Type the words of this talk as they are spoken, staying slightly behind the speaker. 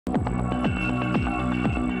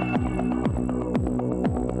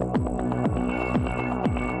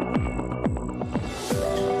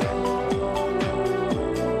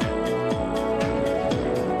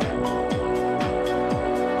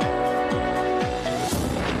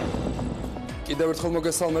კიდევ ერთხელ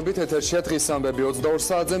მოგესალმებით, ეთერშია დღის ამბები 22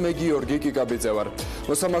 საათზე მე გიორგი კიკაბიძე ვარ.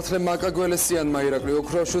 მოსამართლე მაკაგველესიანმა ირაკლი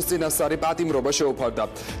ოქროაშვილის წინასწარი პატიმრობა შეუფარდა.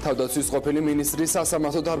 თავდაცვის ყოფილი მინისტრის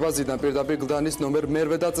სასამართლო დარბაზიდან პირდაპირ გლდანის ნომერ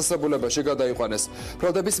მერვე დაწესებულებაში გადაიყვანეს.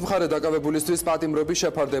 ბრალდების მხარე დაკავებულისთვის პატიმრობის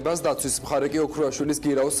შეფარდებას, დაცვის მხარე კი ოქროაშვილის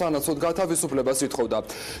გირაოს სანაცვლოდ გათავისუფლებას ითხოვდა.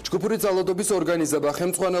 ჯგუფური ძალადობის ორგანიზება,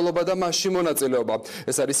 ხელმძღვანელობა და მასში მონაწილეობა.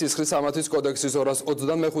 ეს არის სისხლის სამართლის კოდექსის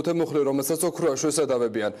 225 მუხლი, რომელსაც ოქროაშვილს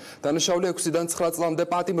ედავებიან. დანაშაული 6-დან 9 წლამდე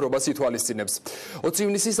პატიმრობას ითვალისწინებს. 20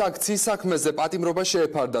 ივნისის აქციის საქმეზე პატიმრობა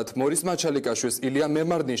შეეფარდათ მორის მაჩალიკაშვილს, ილია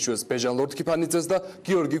მემარნიშვილს, ბეჟან ლორთქიფანიძეს და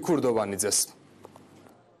გიორგი ქურდოვანიძეს.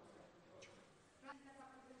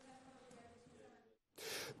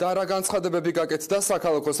 და რა განცხადებები გაკეთდა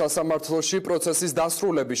საქალაქო სასამართლოში პროცესის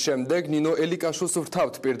დასრულების შემდეგ ნინო ელიკაშვილს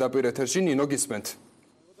ვრთავთ პირდაპირ ეთერში. ნინო, გისმენთ.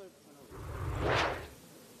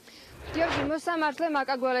 გიორგი, მოსამართლე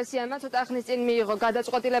მაკაგველესიანმა ცოტა ხნის წინ მიიღო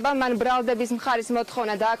გადაწყვეტილება, მან ბრალდების მხარის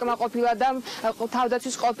მოთხოვნა დააკმაყოფილა და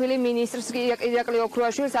თავდაცვის ყოფილი ministrs ირაკლი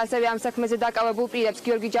ოქროაშვილს, ასევე ამ საქმეზე დაკავებულ პირებს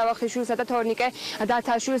გიორგი ჯავახიშვილსა და თორნიკე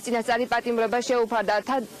დათაშვილს წინასწარი პატიმრობა შეუფარდა.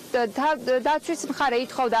 დაცვის მხარე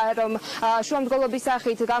ითხოვდა, რომ შუამდგომლობის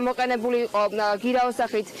სახით გამოყენებული იყო გირაოს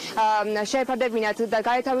სახით შეეფარდებინათ და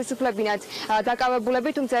გაეთავისუფლებინათ დაკავებულები,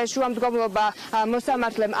 თუმცა ეს შუამდგომლობა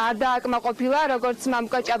მოსამართლემ არ დააკმაყოფილა, როგორც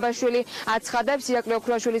მამუკა ჭაბაშვილი აცხადებს ირაკლი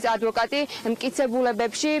ოქროაშვილის ადვოკატი.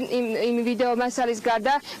 მტკიცებულებებში იმ ვიდეო მასალის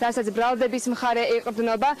გარდა, რასაც ბრალდების მხარე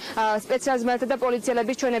ეყრდნობა, სპეციალიზმთა და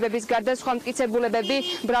პოლიციელების ჩვენებების გარდა სხვა მტკიცებულებები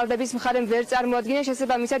ბრალდების მხარემ ვერ წარმოადგინა.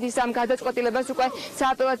 შესაბამისად, ის ამ გადაწყვეტილებას უკვე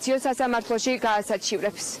სააპელაციო სასამართლოში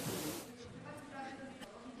გაასაჩივრებს.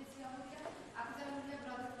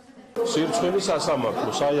 სირცხვევის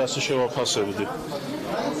სასამართლოს, აი ასე შევაფასებდი.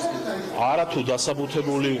 არათუ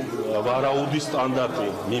დასაბუთებული ვარაუდის სტანდარტი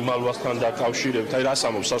მიმალვასთან დაკავშირებით, აი რას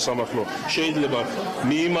ამბობს სასამართლო, შეიძლება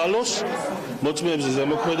მიიმალოს, მოწმეებზე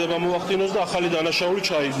ზემოქმედება მოახდინოს და ახალი დანაშაული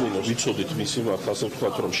ჩაიძინოს. ვიცოდით მისი მიმართ, ასე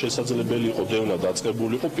ვთქვათ, რომ შესაძლებელი იყო დევნა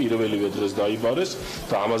დაწყებულიყო, პირველივე დღეს დაიბარეს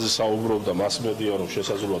და ამაზე საუბრობდა მასმედია, რომ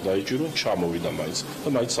შესაძლოა დაიჭიროს, ჩამოვიდა მაინც. და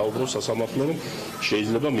მაინც საუბრობს სასამართლო, რომ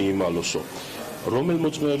შეიძლება მიიმალოსო. რომელ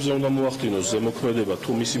მოწმეებზე უნდა მოახდინოს ზემოქმედება,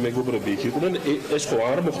 თუ მისი მეგობრები იქ იყვნენ, ეს ხო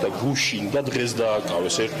არ მოხდა გუშინ და დღეს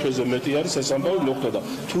დააკავეს. ერთ თვეზე მეტი არის ეს ამბავი მოხდა და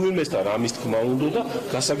თუ ვინმესთან ამის თქმა უნდა და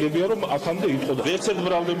გასაგებია, რომ აქამდე იტყოდა. ერთ-ერთ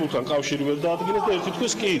ბრალდებულთან კავშირი ვერ დაადგინეს და ერთი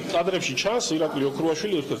თქოს კი კადრებში ჩანს ირაკლი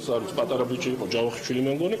ოქროაშვილი, ერთ-ერთ არის პატარა ბიჭი იყო, ჯავახიშვილი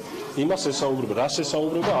მე მგონი, იმას ესაუბრება, რას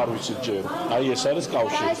ესაუბრება არ ვიცით ჯერ. აი ეს არის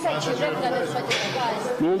კავშირი.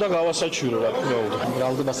 ნუ უნდა გავასაჩირო, რა თქმა უნდა.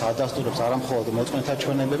 ბრალდებას ადასტურებს არა მხოლოდ მოწმეთა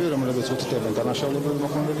ჩვენებები, რომლებიც უთითებენ დანაშაულებრივი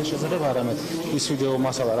მოქმედების შესახებ, არამედ ის ვიდეო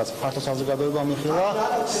მასალა, რაც ფართო საზოგადოებამ მიხილა,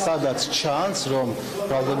 სადაც ჩანს, რომ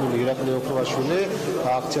ბრალდებული ირაკლი ოქროაშვილი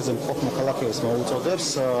აქციაზე მყოფ მოქალაქეებს მოუწოდებს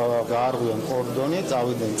გაარღვიონ კორდონი,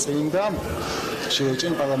 წავიდნენ წინ და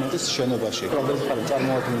შეეჭინ პარლამენტის შენობაში. ბრალდების მხარე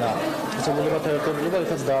წარმოადგინა მტკიცებულებათა ერთობლივობა,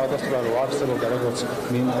 რითაც დაადასტურა, რომ არსებობდა როგორც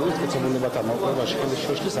მინიმალური მტკიცებულებათა მოპოვებაში ხელის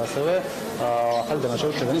შეშლის, ასევე ახალი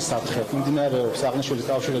დანაშაულის შეძენის საფრთხე. მიმდინარეობს აღნიშნული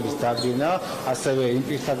კავშირების დადგენა, ასევე იმ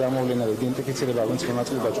პირთა გამოვლენა და იდენტიფიცირება, ვინც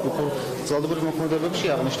მონაწილეობდა ჯგუფურ ძალადობრივ მოქმედებებში,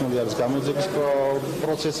 აღნიშნული არის გამოძიების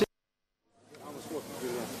პროცესი.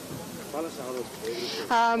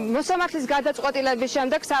 მოსამართლის გადაწყვეტილების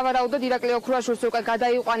შემდეგ სავარაუდოდ ირაკლი ოქროაშვილს უკვე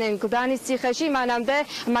გადაიყვანენ გლდანის ციხეში, მანამდე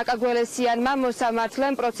მაკაგველესიანმა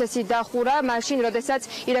მოსამართლემ პროცესი დახურა, მაშინ როდესაც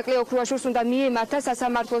ირაკლი ოქროაშვილს უნდა მიემართა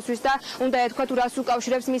სასამართლოსთვის და უნდა ეთქვა თუ რას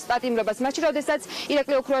უკავშირებს მის პატიმრობას. მაშინ როდესაც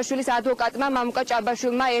ირაკლი ოქროაშვილის ადვოკატმა მამუკა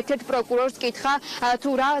ჭაბაშვილმა ერთ-ერთ პროკურორს კითხა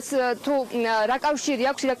თუ რა კავშირი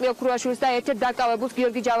აქვს ირაკლი ოქროაშვილს და ერთ-ერთ დაკავებულს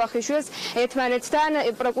გიორგი ჯავახიშვილს ერთმანეთთან,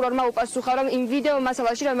 პროკურორმა უპასუხა, რომ იმ ვიდეო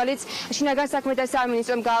მასალაში, რომელიც შინაგან საქმეთა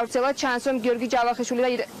სამინისტრომ გაავრცელა, ჩანს, რომ გიორგი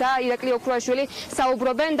ჯავახიშვილი და ირაკლი ოქროაშვილი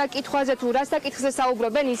საუბრობენ და კითხვაზე თუ რას საკითხზე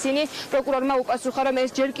საუბრობენ, ისინი პროკურორმა უპასუხა, რომ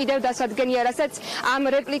ეს ჯერ კიდევ დასადგენია, რასაც ამ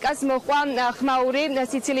რეპლიკას მოჰყვა ხმაური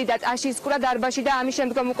სიცილი და ტაშის კვრა დარბაზში და ამის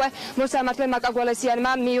შემდგომ უკვე მოსამართლე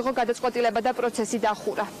მაკაგველესიანმა მიიღო გადაწყვეტილება და პროცესი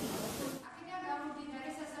დახურა.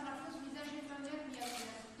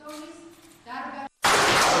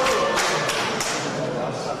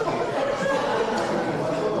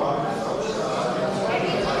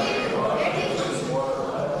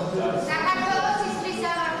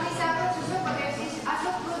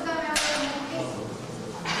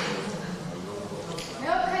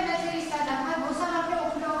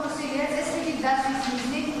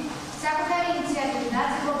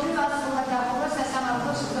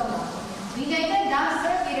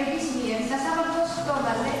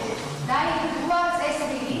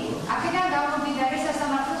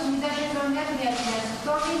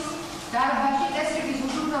 დარბაზში წესრიგის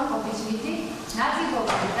უზრუნველყოფის მიზნით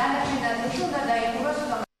ნაწილობრივ დანარჩენ ადგილში უნდა დაიხუროს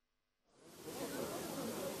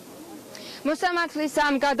მოსამართლის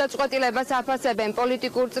ამ გადაწყვეტილებას აფასებენ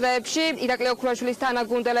პოლიტიკურ წრეებში, ირაკლი ოქროაშვილის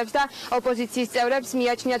თანაგუნდელებს და ოპოზიციის წევრებს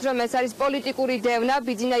მიაჩნიათ, რომ ეს არის პოლიტიკური დევნა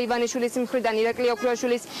ბიძინა ივანიშვილის მხრიდან ირაკლი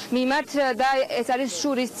ოქროაშვილის მიმართ და ეს არის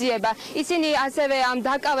შურისძიება. ისინი ასევე ამ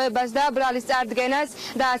დაკავებას და ბრალის წარდგენას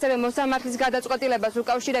და ასევე მოსამართლის გადაწყვეტილებას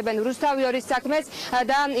უკავშირებენ რუსთავი ორის საქმეს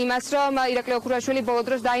და იმას, რომ ირაკლი ოქროაშვილი ბოლო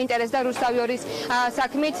დროს დაინტერესდა რუსთავი ორის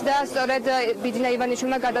საქმით და სწორედ ბიძინა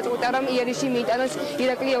ივანიშვილმა გადაწყვიტა, რომ იერიში მიიტანოს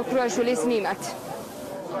ირაკლი ოქროაშვილის მიმართ.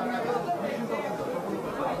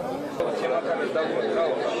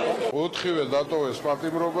 ოთხივე დატოვეს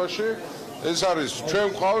პატიმრობაში. ეს არის ჩვენ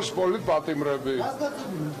ყავს პოლიტპატიმრები.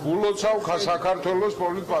 გულოცავ საქართველოს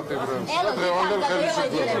პოლიტპატიმრებს და დღევანდელ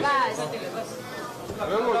ხელისუფლებას.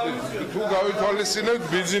 თუ გავითვალისწინებთ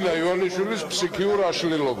ბიძინა ივანიშვილის ფსიქიურ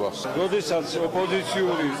აშლილობას. როდესაც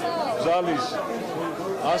ოპოზიციური ზალის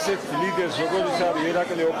ასეთ ლიდერს, როგორც არის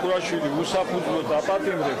ირაკლი ოქროაშვილი, უსაფუძვლოდ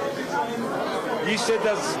აპატიმრებს,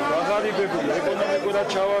 ისედაც აღარიბებული ეკონომიკურად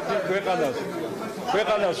ჩავარდნილ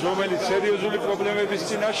ქვეყანას, რომელიც სერიოზული პრობლემების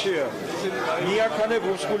წინაშეა, მიაქანებ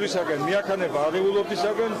უსხულისაგან, მიაქანებ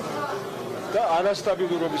არეულობისაგან და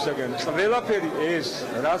არასტაბილურობისაგან. ყველაფერი ეს,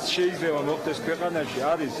 რაც შეიძლება მოხდეს ქვეყანაში,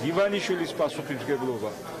 არის ივანიშვილის პასუხისმგებლობა.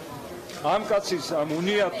 ამ კაცის, ამ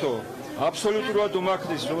უნიათო აბსოლუტურად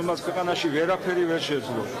უმაქნის, რომელსაც ქვეყანაში ვერაფერი ვერ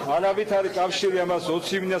შეძლო. არავით არის კავშირი ამას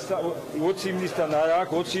 20 ივნისთან არა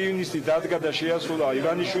აქვს, 20 ივნისი დადგა და შეასრულა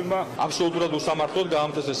ივანიშვილმა. აბსოლუტურად უსამართლოდ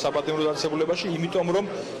გაამტესეს საპატიმრო დაწესებულებაში, იმიტომ რომ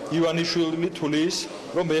ივანიშვილი თulis,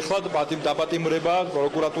 რომ ეხლად დაპატიმრება,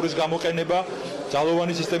 პროკურატურის გამოყენება,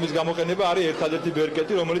 ძალოვანი სისტემის გამოყენება არის ერთადერთი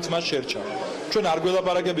ბერკეტი, რომელიც მას შერჩა. ჩვენ არ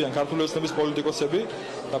გველაპარაკებიან ქართული ოცნების პოლიტიკოსები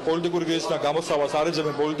და პოლიტიკური გზისგან გამოსავალს არ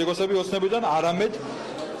ეძებენ პოლიტიკოსები ოცნებიდან, არამედ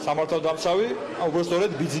სამართალდამცავი,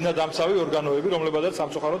 უბრალოდ ბიძინა დამცავი ორგანოები, რომლებადაც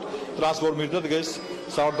სამწუხაროდ ტრანსფორმირდა დღეს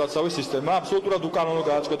სამართალდამცავი სისტემა. აბსოლუტურად უკანონო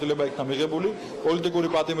გადაწყვეტილება იქნა მიღებული, პოლიტიკური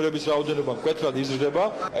პატიმრების რაოდენობა მკვეთრად იზრდება.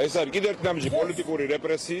 ეს არის კიდევ ერთი ნაბიჯი პოლიტიკური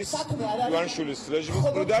რეპრესიის ივანიშვილის რეჟიმის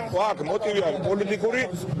მხრიდან. აქ მოტივი არის პოლიტიკური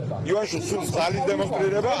ივანიშვილის სულ ძალის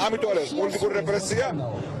დემონსტრირება, ამიტომ არის პოლიტიკური რეპრესია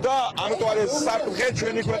და ამიტომ არის საფრთხე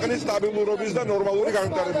ჩვენი ქვეყნის სტაბილურობის და ნორმალური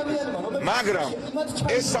განვითარებისთვის. მაგრამ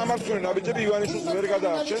ეს სამართლიანი ნაბიჯები ივანიშვილს ვერ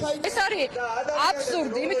გადაარჩენს. ეს არის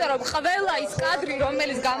აბსურდი, იმიტომ რომ ყველა ის კადრი,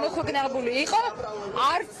 რომელიც გამოქვეყნებული იყო,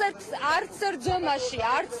 არც ერთ ზონაში,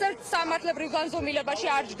 არც ერთ სამართლებრივ განზომილებაში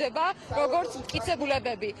არ ჯდება, როგორც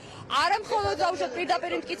მტკიცებულებები. არა მხოლოდ დაუშვათ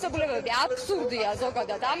პირდაპირ მტკიცებულებები, აბსურდია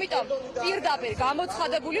ზოგადად. ამიტომ პირდაპირ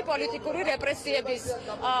გამოცხადებული პოლიტიკური რეპრესიების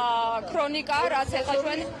ქრონიკა, რაც ეხლა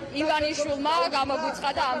ჩვენ ივანიშვილმა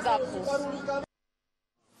გამოგვიცხადა ამ ზაფხულს.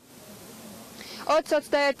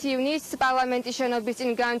 21 ივნისს პარლამენტის შენობის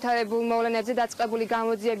წინ განვითარებულ მოვლენებზე დაწყებული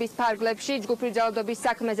გამოძიების ფარგლებში ჯგუფური ძალადობის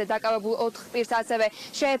საქმეზე დაკავებულ 4 პირს ასევე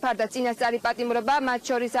შეეფარდა წინასწარი პატიმრობა. მათ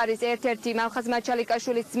შორის არის ერთ-ერთი მალხაზ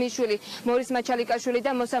მაჩალიკაშვილის ძმისშვილი მორის მაჩალიკაშვილი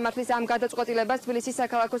და მოსამართლის ამ გადაწყვეტილებას თბილისის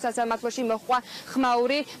საქალაქო სასამართლოში მოჰყვა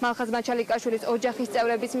ხმაური მალხაზ მაჩალიკაშვილის ოჯახის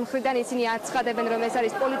წევრების მხრიდან. ისინი აცხადებენ, რომ ეს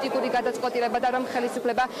არის პოლიტიკური გადაწყვეტილება და რომ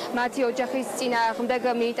ხელისუფლება მათი ოჯახის წინააღმდეგ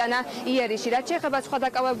მიიტანა იერიში. რაც შეეხება სხვა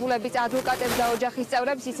დაკავებულების ადვოკატებს და ოჯახის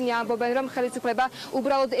წევრებს, ისინი ამბობენ, რომ ხელისუფლება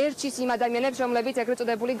უბრალოდ ერჩის იმ ადამიანებს, რომლებიც ეგრეთ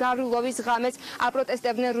წოდებული გარულობის ღამეს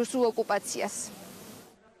აპროტესტებდნენ რუსულ ოკუპაციას.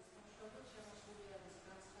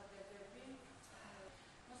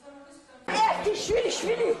 ერთი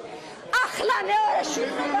შვილი ახლა მეორე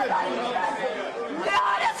შვილი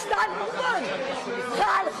მეორე სტანბულ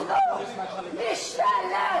ხალხო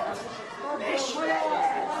მიშველეთ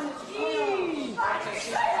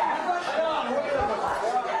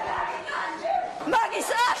მაგის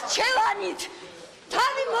არჩევანით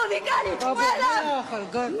თავი მოვიკარით ყველა,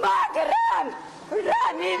 მაგრამ რა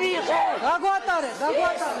მივიღე? გაგვატარე.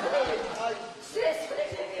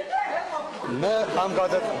 მე ამ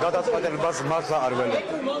გადაწყვეტილებას მართლა არ ველებ.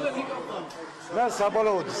 მე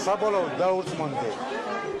საბოლოოდ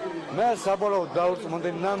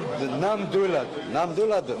დაურწმუნდი.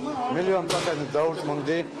 ნამდვილად მილიონ%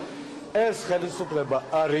 დაურწმუნდი. ეს ხელისუფლება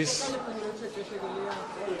არის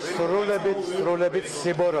სრულებით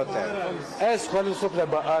სიბოროტე. ეს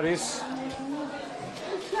ხელისუფლება არის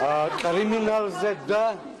კრიმინალზე და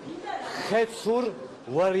ხეცურ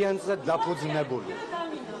ვარიანტზე დაფუძნებული.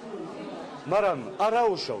 მაგრამ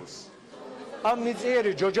არაუშავს ამ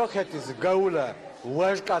მიწიერი ჯოჯოხეთის გაულა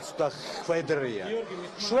ვაჟკაც და ხვედრია.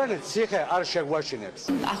 ჩვენ ციხე არ შეგვაშინებს.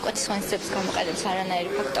 აღკვეთის ღონისძიების გამოყენების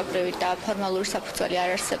არანაირი ფაქტობრივი და ფორმალური საფუძველი არ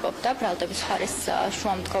არსებობდა. ბრალდების მხარის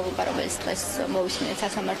შუამდგომობა, რომელიც დღეს მოვისმინეთ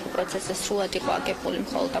სასამართლო პროცესზე, სრულად იყო აგებული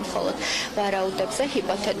მხოლოდ და მხოლოდ ვარაუდებზე,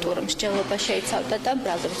 ჰიპოთეტურ მსჯელობა შეიცავდა და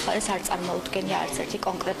ბრალდების მხარეს არ წარმოუდგენია არც ერთი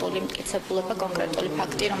კონკრეტული მტკიცებულება, კონკრეტული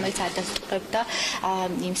ფაქტი, რომელიც ადასტურებდა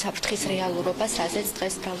იმ საფრთხის რეალურობას, რაზეც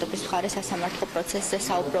დღეს ბრალდების მხარეს სასამართლო პროცესზე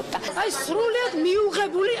საუბრობდა. აი სრულად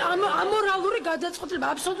მიუღებული ამორალური გადაწყვეტილება,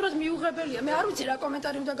 აბსოლუტურად მიუღებელია. მე არ ვიცი რა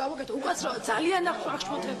კომენტარი უნდა გავაკეთო, უკაცრავად ძალიან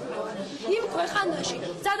აღშფოთებულება. იმ ქვეყანაში,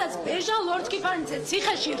 სადაც ბეჟან ლორდ-კიფანიძე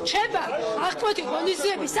ციხეში რჩება, აღკვეთი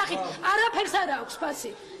ღონისძიების სახით არაფერს არ აქვს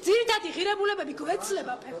ფასი. ძირითადი ღირებულებები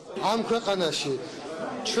გვეცლება ფეხს. ამ ქვეყანაში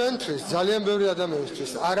ჩვენთვის ძალიან ბევრი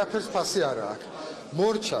ადამიანისთვის არაფერს ფასი არ აქვს.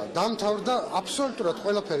 მორჩა დამთავრდა აბსოლუტურად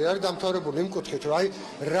ყველაფერი არის დამთავრებული იმ კუთხით, რომ აი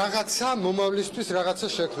რაღაცა მომავლისთვის რაღაცა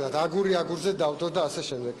შექმნა და აგური აგურზე დავდო და ასე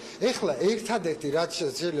შემდეგ. ეხლა ერთადერთი რაც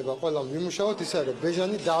შეიძლება ყველამ ვიმუშაოთ ის არის, რომ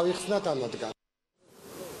ბეჟანი დავიხსნათ ამადგან.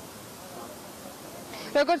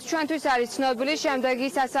 როგორც ჩვენთვის არის ცნობილი, შემდეგი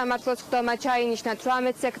სასამართლოს ხდომა ჩაინიშნა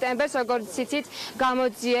 18 სექტემბერს, როგორც იცით,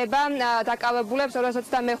 გამოძიება დაკავებულებს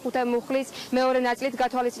 225 მუხლის მეორე ნაწილით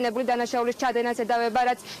გათვალისწინებული დანაშაულის ჩადენას ედავება,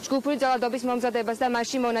 რაც ჯგუფური ძალადობის მომზადებას და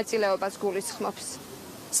მასში მონაწილეობას გულისხმობს.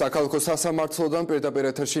 საქალაქო სასამართლოდან პირდაპირ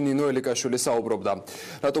ეთერში ნინო ელიკაშვილი საუბრობდა.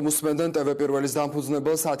 რატომ უსმენდნენ TV პირველის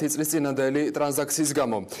დამფუძნებელს 10 წლის წინანდელი ტრანზაქციის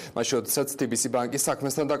გამო? მაშინ, როდესაც TBC ბანკის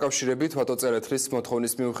საქმესთან დაკავშირებით ვატო წერეთლის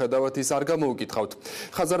მოთხოვნის მიუხედავად ის არ გამოუკითხავთ.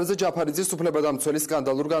 ხაზარაძე ჯაფარიძის უფლებადამცველი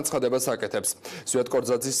სკანდალურ განცხადებას აკეთებს. ზვიად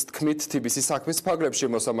კორძაძის თქმით, TBC საქმის ფარგლებში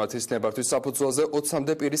მოსამართლის ნებართვის საფუძველზე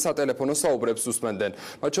 20-მდე პირი სატელეფონო საუბრებს უსმენდნენ.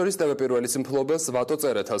 მათ შორის TV პირველის მფლობელს ვატო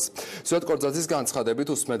წერეთელს. ზვიად კორძაძის განცხადებით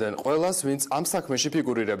უსმენდნენ ყველას, ვინც ამ საქმეში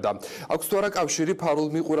ფიგურირებდა. აქვს თუ არა კავშირი ფარულ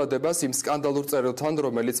მიყურადებას იმ სკანდალურ წერილთან,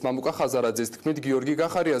 რომელიც მამუკა ხაზარაძის თქმით გიორგი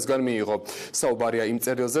გახარიასგან მიიღო. საუბარია იმ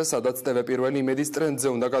წერილზე, სადაც TV პირველი იმედის ტრენდზე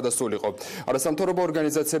უნდა გადასულიყო. არასამთავრობო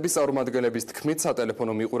ორგანიზაციების წარმომადგენლების თქმით,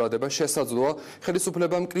 სატელეფონო მიყურადება შესაძლოა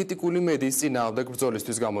ხელისუფლებამ კრიტიკული მედიის წინააღმდეგ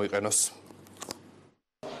ბრძოლისთვის გამოიყენოს.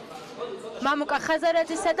 მამუკა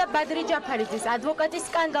ხაზარაძისა და ბადრი ჯაფარიძის ადვოკატის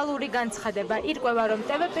სკანდალური განცხადება ირკვევა, რომ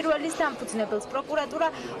TV პირველის დამფუძნებელს პროკურატურა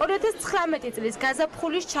 2019 წლის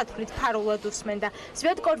გაზაფხულის ჩათვლით ფარულად უსმენდა.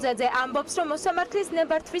 ზვიად კორძაძე ამბობს, რომ მოსამართლის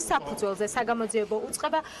ნებართვის საფუძველზე საგამოძიებო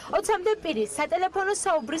უწყება 20-მდე პირის სატელეფონო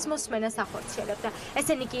საუბრის მოსმენას ახორციელებდა.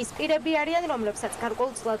 ესენი კი ის პირები არიან, რომლებსაც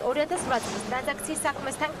გარკვეულწილად 2008 წლის ტრანზაქციის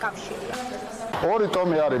საქმესთან კავშირია. ორი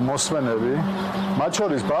ტომი არის მოსმენები, მათ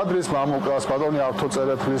შორის ბადრის მამუკას, ბატონი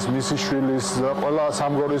ავთოწერეთლის, მისი შვილი ყველა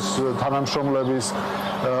სამგორის თანამშრომლების,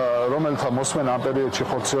 რომელთა მოსმენა ამ პერიოდში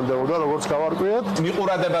ხორციელდებოდა, როგორც გავარკვიეთ,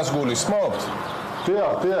 მიყურადებას გულისხმობთ?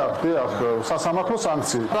 დიახ, სასამართლო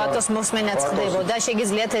სანქციით. ბატონს მოსმენაც ხდებოდა,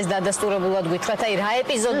 შეგიძლიათ ეს დადასტურებულად გითხრათ, აი რა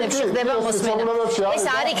ეპიზოდებში ხდება მოსმენა. ეს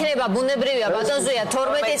არ იქნება ბუნებრივია, ბატონზეა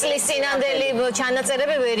 12 წლის წინანდელი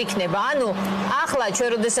ჩანაწერები ვერ იქნება. ანუ ახლა ჩვენ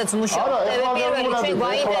როდესაც მუშაობთ TV პირველი ჩვენ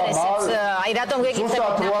გვაინტერესებს, აი რატომ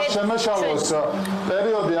გეკითხებით ნახეთ. შემეშალოს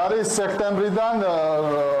პერიოდი არის სექტემბრიდან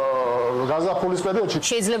გაზაფხულის პერიოდში.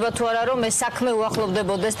 შეიძლება თუ არა რომ ეს საქმე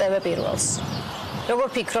უახლოვდებოდეს TV პირველს. როგორ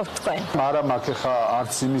ფიქრობთ თქვენ? არა მაქვს ხა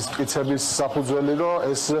არც იმის მტკიცების საფუძველი, რომ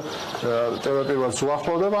ეს TV პირველს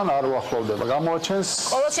უახლოვდება ან არ უახლოვდება. გამოაჩენს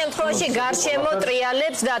ყოველ შემთხვევაში გარშემო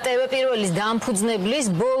ტრიალებს და TV პირველის დამფუძნებლის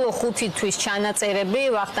ბოლო 5 თვის ჩანაწერები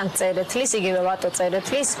ვახტანგ წერეთლის, იგივე ვატო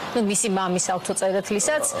წერეთლის, ну მისი მამის ავთო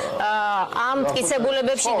წერეთლისაც ამ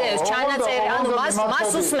მტკიცებულებებში დევს ჩანაწერი, ანუ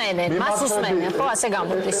მას უსმენენ, ხო ასე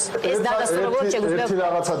გამოდის. ეს დადასტურებულად შეგვიძლია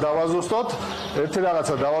ერთი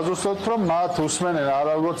რაღაცა დავაზუსტოთ, რომ მათ უსმენენ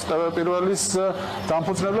არა როგორც TV პირველის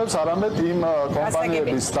დამფუძნებლებს, არამედ იმ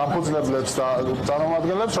კომპანიების დამფუძნებლებს და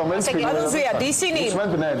წარმომადგენლებს, რომელიც ისინი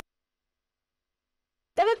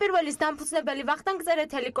TV პირველის დამფუძნებელი ვახტანგ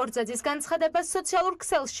წერეთელი კორძაძის განცხადებას სოციალურ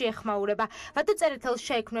ქსელში ეხმაურება. ვატო წერეთელს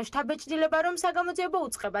შეექმნა შთაბეჭდილება, რომ საგამოძიებო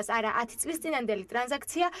უწყებას არა 10 წლის წინანდელი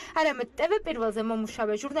ტრანზაქცია, არამედ TV პირველზე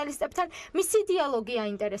მომუშავე ჟურნალისტებთან მისი დიალოგი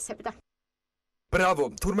აინტერესებდა.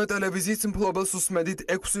 Bravo, თურმე ტელევიზიის მფლობელს უსმედით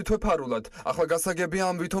 6 თვე ფარულად. ახლა გასაგებია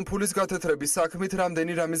ამ ვითომ ფულის გათეთრების საქმით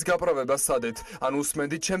რამდენი რამის გაправებას სადეთ. ანუ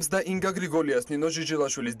უსმედით ჩემს და ინგა გრიგოლიას, ნინო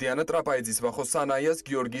ჟიჟილაშვილის, დიანა ტრაპაიძის, ვახო სანაიას,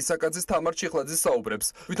 გიორგი ისაკაძის, თამარ ჩიხლაძის საუბრებს.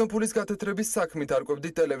 ვითომ ფულის გათეთრების საქმით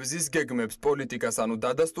არკვევდით ტელევიზიის გეგმებს, პოლიტიკას, ანუ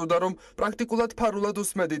დადასტურდა, რომ პრაქტიკულად ფარულად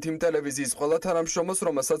უსმედით იმ ტელევიზიის ყველა თანამშრომელს,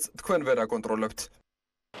 რომელსაც თქვენ ვერ აკონტროლებთ.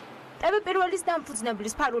 TV პირველის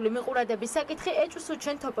დამფუძნებლის ფარული მიყურადების საკითხი ეჭვს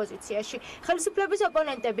უჩვენთ ოპოზიციაში. ხელისუფლების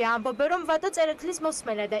ოპონენტები ამბობენ, რომ ვატო წერეთლის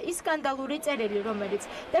მოსმენა და ის სკანდალური წერილი, რომელიც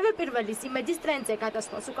TV პირველის იმედის ტრენდზე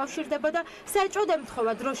გადასვლას უკავშირდებოდა, საჭოდ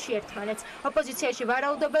ემთხოვა დროში ერთმანეთს. ოპოზიციაში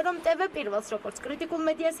ვარაუდობენ, რომ TV პირველს როგორც კრიტიკულ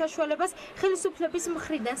მედია საშუალებას ხელისუფლების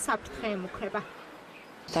მხრიდან საფრთხე ემუქრება.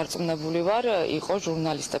 დარწმუნებული ვარ, იყო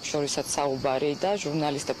ჟურნალისტებს შორისაც საუბარი და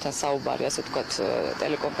ჟურნალისტებთან საუბარი, ასე ვთქვათ,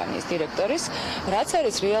 ტელეკომპანიის დირექტორის, რაც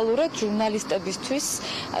არის რეალურად ჟურნალისტებისთვის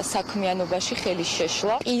საქმიანობაში ხელის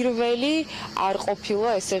შეშლა. პირველი არ ყოფილა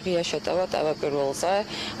ესე ღია შეტევა TV პირველზე,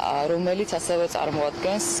 რომელიც ასევე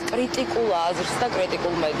წარმოადგენს კრიტიკულ აზრს და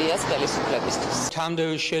კრიტიკულ მედიას ხელისუფლებისთვის.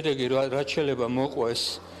 თამდევი შედეგი, რაც შეიძლება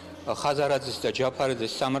მოყვეს ხაზარაძის და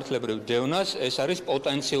ჯაფარიძის სამართლებრივ დევნას, ეს არის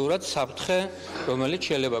პოტენციურად საფრთხე, რომელიც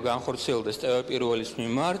შეიძლება განხორციელდეს TV პირველის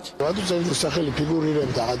მიმართ. ვატო წერეთლის სახელი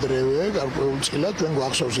ფიგურირებდა ადრევე, გარკვეულწილად, ჩვენ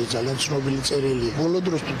გვახსოვს ეს ძალიან ცნობილი წერილი. ბოლო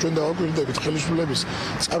დროს თუ ჩვენ დავაკვირდებით ხელისუფლების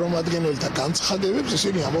წარმომადგენელთა განცხადებებს,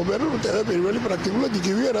 ისინი ამბობენ, რომ TV პირველი პრაქტიკულად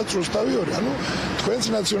იგივეა, რაც რუსთავი 2. ანუ თქვენც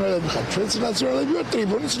ნაციონალები ხართ, ჩვენც ნაციონალები ვართ,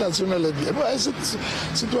 ტრიბუნის ნაციონალები. ანუ ესეთ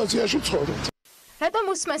სიტუაციაში ვცხოვრობთ.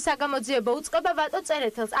 რატომ უსმენს საგამოძიებო უწყება ვატო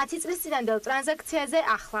წერეთელს 10 წლის წინანდელ ტრანზაქციაზე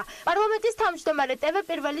ახლა? პარლამენტის თავმჯდომარე TV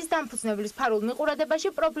პირველის დამფუძნებლის ფარულ მიყურადებაში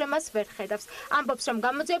პრობლემას ვერ ხედავს. ამბობს, რომ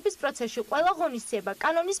გამოძიების პროცესში ყველა ღონისძიება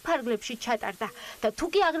კანონის ფარგლებში ჩატარდა და თუ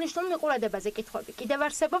კი აღნიშნულ მიყურადებაზე კითხვები კიდევ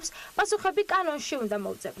არსებობს, პასუხები კანონში უნდა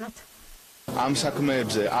მოვძებნოთ. ამ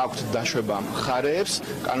საქმეებზე აქვთ დაშვება მხარეებს,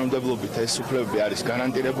 კანონმდებლობით ეს უფლებები არის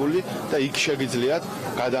გარანტირებული და იქ შეგიძლიათ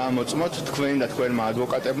გადაამოწმოთ თქვენ და თქვენმა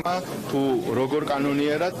ადვოკატებმა თუ როგორ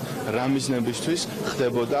კანონიერად რა მიზნებისთვის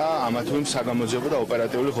ხდებოდა ამა თუ იმ საგამოძიებო და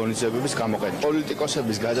ოპერატიული ღონისძიებების გამოყენება.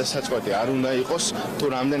 პოლიტიკოსების გადასაწყვეტი არ უნდა იყოს თუ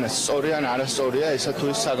რამდენად სწორია ან არასწორია ესა თუ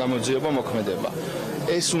ის საგამოძიებო მოქმედება.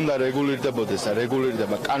 ეს უნდა რეგულირდებოდეს და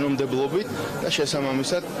რეგულირდება კანონმდებლობით და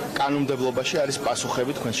შესაბამისად კანონმდებლობაში არის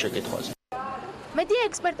პასუხები თქვენს შეკითხვაზე. მედია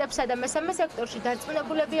ექსპერტებსა და მესამე სექტორში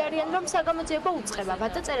დარწმუნებულები არიან, რომ საგამოძიებო უწყება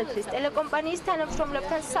ვატო წერეთლის ტელეკომპანიის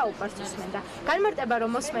თანამშრომლებთან საუბარს უსმენდა. განმარტება,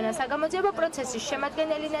 რომ მოსმენა საგამოძიებო პროცესის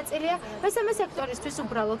შემადგენელი ნაწილია, მესამე სექტორისთვის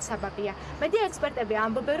უბრალოდ საბაბია. მედია ექსპერტები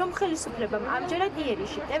ამბობენ, რომ ხელისუფლებამ ამჯერად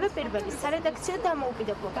იერიში TV პირველის სარედაქციო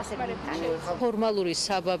დამოუკიდებლობას ემატა. ფორმალური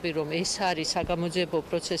საბაბი, რომ ეს არის საგამოძიებო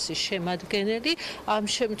პროცესის შემადგენელი, ამ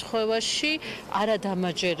შემთხვევაში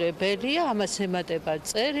არადამაჯერებელია, ამას ემატება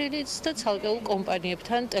წერილიც და ცალკეულ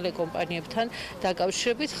კომპანიებთან, ტელეკომპანიებთან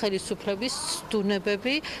დაკავშირებით ხელისუფლების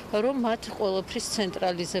ცდუნებები, რომ მათ ყველაფრის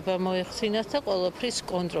ცენტრალიზება მოეხსინათ და ყველაფრის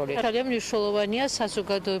კონტროლი. ძალიან მნიშვნელოვანია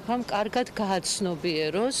საზოგადოებამ კარგად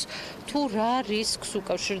გააცნობიეროს, თუ რა რისკს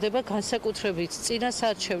უკავშირდება განსაკუთრებით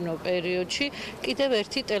წინასაარჩევნო პერიოდში კიდევ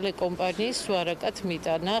ერთი ტელეკომპანიის ვარაკად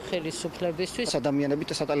მიტანა ხელისუფლებისთვის. ადამიანები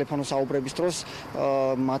სატელეფონო საუბრების დროს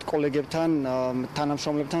მათ კოლეგებთან,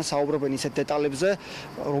 თანამშრომლებთან საუბრობენ ისეთ დეტალებზე,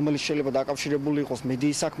 რომელიც შეიძლება დაკავშირებული იყოს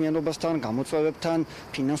მედიის საქმიანობასთან, გამოწვევებთან,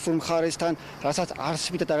 ფინანსურ მხარესთან, რასაც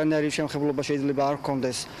არსებითად არანაირი შემხებლობა შეიძლება არ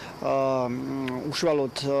ჰქონდეს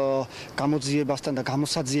უშუალოდ გამოძიებასთან და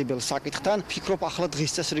გამოსაძიებელ საკითხთან. ფიქრობ, ახლა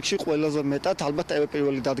დღის წესრიგში ყველაზე მეტად ალბათ TV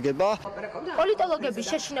პირველი დადგება. პოლიტოლოგები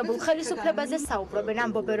შეშინებულ ხელისუფლებაზე საუბრობენ,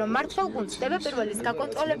 ამბობენ, რომ მართლ გუნდს TV პირველის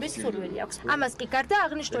გაკონტროლების სურვილი აქვს. ამას კი გარდა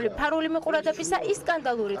აღნიშნული ფარული მიყურადებისა ის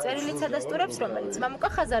სკანდალური წერილიც ადასტურებს, რომელიც მამუკა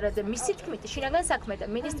ხაზარაძე მისი თქმით შინაგან საქმეთა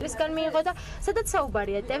მინისტრისგან მიიღო და სადაც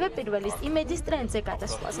საუბარია TV პირველის იმედის ტრენდზე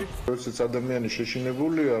გადასვლაზე. როდესაც ადამიანი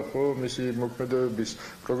შეშინებულია, ხო, მისი მოქმედებების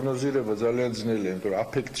პროგნოზირება ძალიან ძნელია, იმიტომ რომ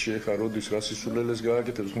აფექტში ხა როდის რა სისულელეს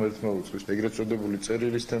გააკეთებს ღმერთმა უწყვის. ეგრეთ წოდებული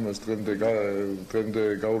წერილის თემას დღემდე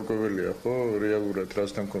გაურკვეველია, ხო, რეალურად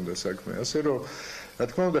რასთან მქონდა საქმე. ასე რომ რა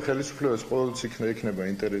თქმა უნდა ხელისუფლებას ყოველთვის იქნება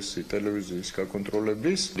ინტერესი ტელევიზიის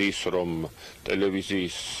გაკონტროლების. ის რომ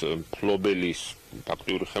ტელევიზიის მფლობელის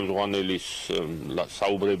ფაქტიური ხელმძღვანელის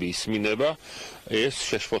საუბრები ისმინება, ეს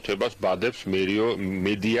შეშფოთებას ბადებს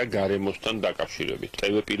მედია გარემოსთან დაკავშირებით.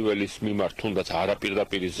 TV პირველის მიმართ თუნდაც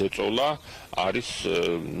არაპირდაპირი ზეწოლა არის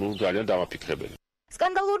ძალიან დამაფიქრებელი.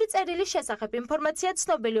 სკანდალური წერილის შესახებ ინფორმაცია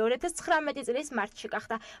ცნობილი 2019 წლის მარტში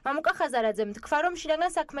გახდა. მამუკა ხაზარაძემ თქვა, რომ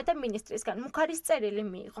შინაგან საქმეთა მინისტრისგან მუქარის წერილი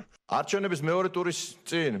მიიღო. არჩევნების მეორე ტურის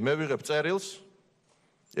წინ მე ვიღებ წერილს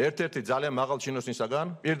ერთ-ერთი ძალიან მაღალ ჩინოსნისაგან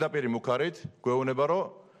პირდაპირ მუქარით გვეუბნება, რომ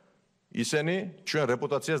ისინი ჩვენ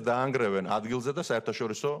რეპუტაციას დაანგრევენ ადგილზე და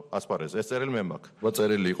საერთაშორისო ასპარეზზე. ეს წერილი მე მაქვს.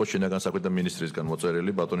 წერილი იყო შინაგან საქმეთა მინისტრისგან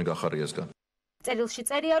მოწერილი ბატონი გახარიასგან. წერილში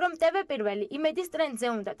წერია, რომ TV პირველი იმედის ტრენდზე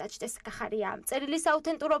უნდა დაჭდეს. გახარია ამ წერილის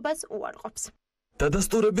აუთენტურობას უარყოფს.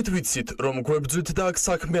 დადასტურებით ვიცით, რომ გვებძვით და აქ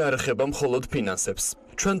საქმე არ ეხება მხოლოდ ფინანსებს.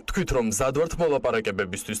 ჩვენ თქვით, რომ მზად ვართ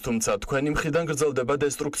მოლაპარაკებებისთვის, თუმცა თქვენი მხრიდან გრძელდება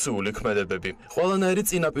დესტრუქციული ქმედებები. ყველანაირი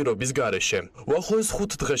წინაპირობის გარეშე. უახლოეს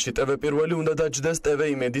 5 დღეში TV პირველი უნდა დაჯდეს TV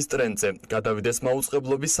იმედის ტრენდზე, გადავიდეს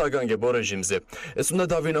მაუწყებლობის საგანგებო რეჟიმზე. ეს უნდა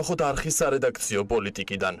დავინახოთ არხის სარედაქციო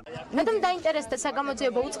პოლიტიკიდან. რადგან დაინტერესდა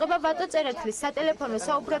საგამოძიებო უწყება ვატო წერეთლის სატელეფონო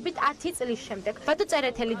საუბრებით 10 წლის შემდეგ. ვატო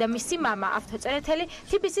წერეთელი და მისი მამა ავტოწერეთელი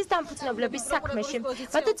TBC-ის დამფუძნებლების საქმეში.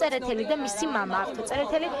 ვატო წერეთელი და მისი მამა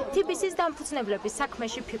ავტოწერეთელი TBC-ის დამფუძნებლების საქმეში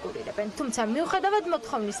ფიგურირებენ. თუმცა მიუხედავად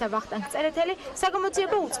მოთხოვნისა ვახტანგ წერეთელი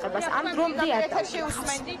საგამოძიებო უწყებას ამ დრომდე არ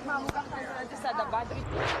დაუხსნით.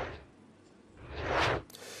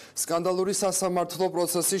 სკანდალური სასამართლო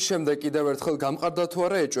პროცესის შემდეგ კიდევ ერთხელ გამყარდა თუ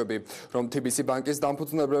არა ეჭვები, რომ TBC ბანკის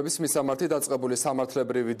დამფუძნებლების მისამართი დაწყებული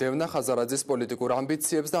სამართლებრივი დევნა ხაზარაძის პოლიტიკურ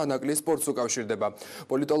ამბიციებს და ანაკლის სპორტს უკავშირდება.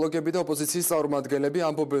 პოლიტოლოგები და ოპოზიციის წარმომადგენლები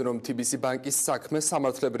ამბობენ, რომ TBC ბანკის საქმე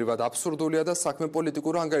სამართლებრივად აბსურდულია და საქმე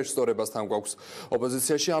პოლიტიკურ ანგარიშსწორებასთან გვაქვს.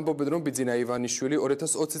 ოპოზიციაში ამბობენ, რომ ბიძინა ივანიშვილი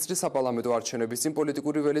 2020 წლის საპარლამენტო არჩევნების წინ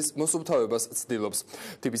პოლიტიკური ველის მოსუფთავებას ცდილობს.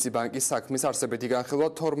 TBC ბანკის საქმის არსებითი განხილვა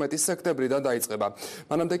 12 სექტემბრიდან დაიწყება.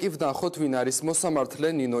 მანამდე კი ვნახოთ, ვინ არის მოსამართლე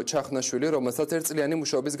ნინო ჩახნაშვილი, რომელსაც ერთწლიანი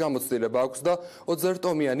მუშაობის გამოცდილება აქვს და 20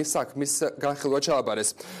 ტომიანი საქმის განხილვა ჩააბარეს.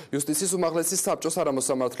 იუსტიციის უმაღლესი საბჭოს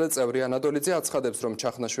არამოსამართლე წევრი ანადოლიძე აცხადებს, რომ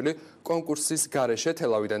ჩახნაშვილი კონკურსის გარეშე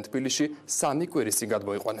თელავიდან თბილისში 3 კვირის წინ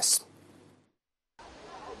გადმოიყვანეს.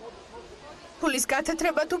 ფულის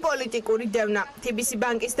გათეთრება თუ პოლიტიკური დევნა. TBC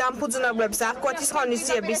ბანკის დამფუძნებლებს აღკვეთის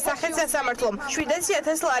ღონისძიების სახით სასამართლომ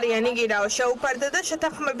 700.000 ლარიანი გირაო შეუფარდა და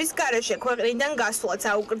შეთანხმების გარეშე ქვეყნიდან გასვლაც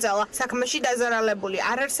აუკრძალა. საქმეში დაზარალებული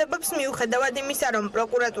არ არსებობს მიუხედავად იმისა, რომ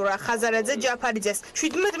პროკურატურა ხაზარაძე ჯაფარიძეს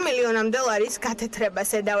 17 მილიონამდე ლარის გათეთრებას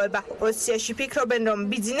ედავება. ოპოზიციაში ფიქრობენ, რომ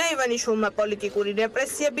ბიძინა ივანიშვილმა პოლიტიკური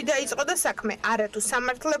რეპრესიები დაიწყო და საქმე არათუ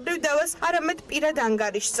სამართლებრივ დავას, არამედ პირად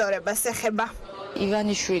ანგარიშსწორებას ეხება.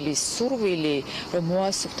 ივანიშვილის სურვილი, რომ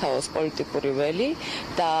მოასუფთავოს პოლიტიკური ველი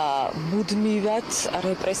და მუდმივად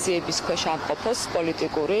რეპრესიების ქვეშ ამყოფოს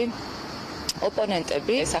პოლიტიკური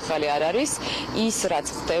ოპონენტები. ეს ახალი არ არის ის, რაც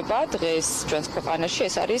ხდება დღეს ჩვენს ქვეყანაში,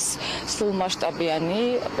 ეს არის სრულმასშტაბიანი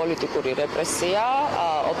პოლიტიკური რეპრესია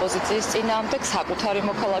ოპოზიციის წინააღმდეგ, საკუთარი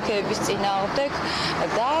მოქალაქეების წინააღმდეგ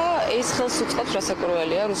და ეს ხელს უწყობს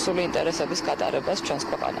რასაკურველია რუსული ინტერესების გატარებას ჩვენს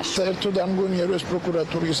ქვეყანაში. საერთოდ არ მგონია, რომ ეს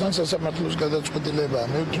პროკურატურის ან სასამართლოს გადაწყვეტილებაა.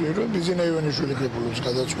 მე ვთვლი, რომ ბიძინა ივანიშვილი ღებულობს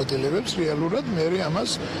გადაწყვეტილებებს, რეალურად მე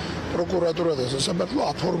ამას პროკურატურა და სასამართლო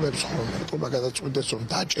აფორმებს ხოლმე. თუმცა გადაწყვეტეს, რომ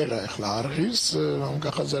დაჭერა ახლა არის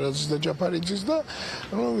ხაზარაძის და ჯაფარიძის და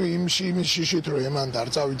იმის შიშით რომ ემან არ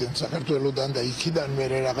წავიდნენ საქართველოსდან და იქიდან მე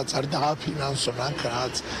რაღაც არ დააფინანსონ ან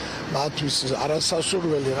რაც მათთვის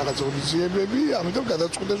არასასურველი რაღაც ორიზიებები, ამიტომ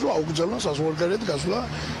გადაწყვეტეს რომ აუგზავნონ საზღვარგარეთ გასვლა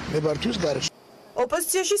ნებართვის გარეშე.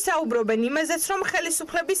 ოპოზიციაში საუბრობენ იმაზეც, რომ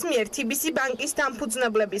ხელისუფლების მიერ TBC ბანკის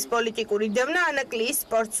დამფუძნებლების პოლიტიკური დევნა ანაკლიის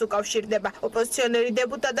სპორტს უკავშირდება. ოპოზიციონერი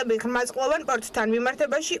დეპუტატები ღრმაწყლოვან პორტთან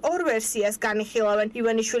მიმართებაში ორ ვერსიას განიხილავენ.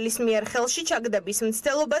 ივანიშვილის მიერ ხელში ჩაგდების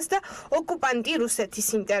მცდელობას და ოკუპანტი რუსეთის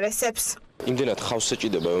ინტერესებს. იმდენად ხავს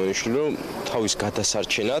ეჭიდება ივანიშვილი, რომ თავის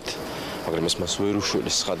გადასარჩენად, მაგრამ ეს მას ვერ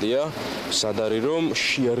უშველის ცხადია, სად არის რომ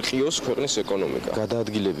შეარყიოს ქვეყნის ეკონომიკა.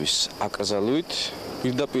 გადაადგილების აკრძალვით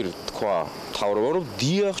პირდაპირ თქვა მთავრობა, რომ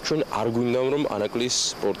დიახ, ჩვენ არ გვინდა რომ ანაკლის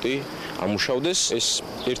სპორტი ამუშავდეს. ეს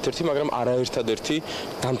ერთ-ერთი, მაგრამ არაერთადერთი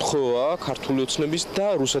დამთხოვაა ქართული ოცნების და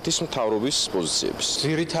რუსეთის მთავრობის პოზიციების.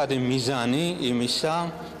 ძირითადი მიზანი იმისა,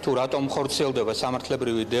 თუ რატომ ხორციელდება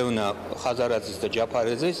სამართლებრივი დევნა ხაზარაძის და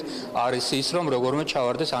ჯაფარიძის, არის ის, რომ როგორმე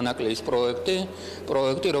ჩავარდეს ანაკლის პროექტი,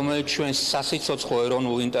 რომელიც ჩვენს სასიცოცხლო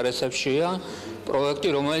ეროვნულ ინტერესებშია, პროექტი,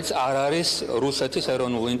 რომელიც არ არის რუსეთის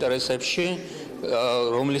ეროვნულ ინტერესებში,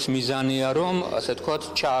 რომლის მიზანია, რომ ასე თქვათ,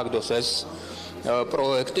 ჩააგდოს ეს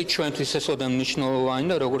პროექტი ჩვენთვის ესოდე მნიშვნელოვანი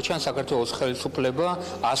და როგორც ჩანს, საქართველოს ხელისუფლება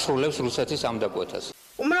ასრულებს რუსეთის ამ დაკვეთას.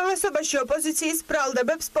 უმრავლესობაში ოპოზიციის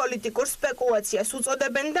ბრალდებებს პოლიტიკურ სპეკულაციას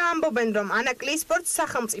უწოდებენ და ამბობენ, რომ ანაკლის სპორტს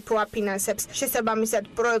სახელმწიფო აფინანსებს. შესაბამისად,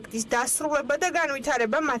 პროექტის დასრულება და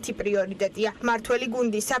განვითარება მათი პრიორიტეტია. მმართველი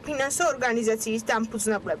გუნდი საფინანსო ორგანიზაციის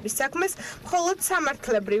დამფუძნებლების საქმეს მხოლოდ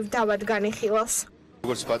სამართლებრივ დავად განიხილავს.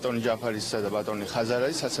 როგორც ბატონი ჯაფარიძისა და ბატონი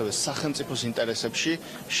ხაზარაძის, ასევე სახელმწიფოს ინტერესებში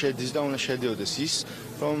შედის და უნდა შედიოდეს ის,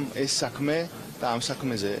 რომ ეს საქმე და ამ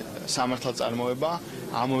საქმეზე სამართალწარმოება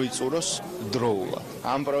ამოიწუროს დროულად.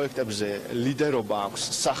 ამ პროექტებზე ლიდერობა აქვს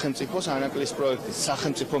სახელმწიფოს, ანაკლის პროექტის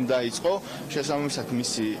სახელმწიფომ დაიწყო, შესაბამისად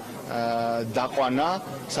მისი დაყვანა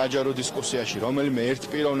საჯარო დისკუსიაში, რომელიმე ერთ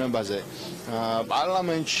პიროვნებაზე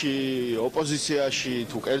პარლამენტში, ოპოზიციაში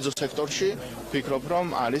თუ კერძო სექტორში ვფიქრობ, რომ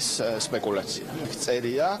არის სპეკულაცია.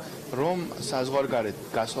 წერია, რომ საზღვარგარეთ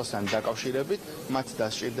გასვლასთან დაკავშირებით მათ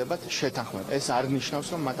დასჭირდებათ შეთანხმება. ეს არ ნიშნავს,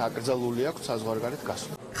 რომ მათ აკრძალული აქვს საზღვარგარეთ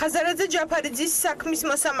გასვლა. ხაზარაძე ჯაფარიძის საქმის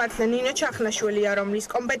მოსამართლე ნინო ჩახნაშვილია, რომლის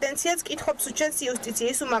კომპეტენციაც კითხვებს უჩენს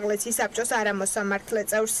იუსტიციის უმაღლესი საბჭოს არამოსამართლე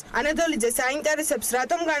წევრს. ანადოლიძეს აინტერესებს,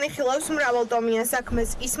 რატომ განიხილავს მრავალტომიან საქმეს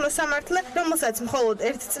ის მოსამართლე, რომელსაც მხოლოდ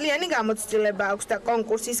ერთწლიანი გამოცდილება აქვს და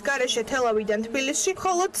კონკურსის გარეშე თელავიდან თბილისში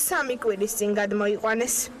მხოლოდ 3 კვირის წინ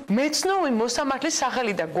გადმოიყვანეს. მეცნობი მოსამართლის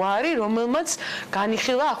სახელი და გვარი, რომელმაც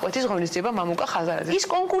განიხილა აღკვეთის ღონისძიება მამუკა ხაზარაძე. ის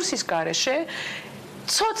კონკურსის გარეშე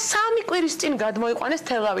 3 კვირის წინ გადმოიყვანეს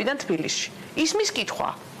თელავიდან თბილისში. ისმის კითხვა.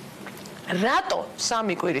 რატო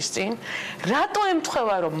 3 კვირის წინ? რატო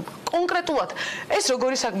ემთხვევა რომ კონკრეტულად ეს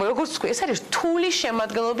როგორი საქმე, როგორც თქვი, ეს არის რთული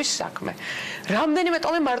შემადგენლობის საქმე. რამდენიმე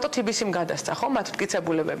ტომი მარტო თბილისიმ გადასცა, ხო, მათ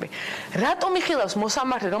მტკიცებულებები. რატომ იხილავს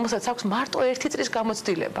მოსამართლე, რომელსაც აქვს მარტო 1 წლის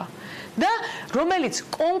გამოცდილება და რომელიც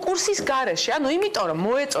კონკურსის გარეშე, ანუ იმიტომ რომ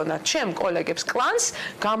მოეწონა ჩემ კოლეგებს კლანს,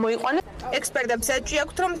 გამოიყვანეს. ექსპერტებს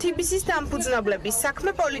ეჭვიაქვთ, რომ თბილისის დამფუძნებლების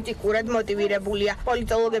საქმე პოლიტიკურად მოტივირებულია.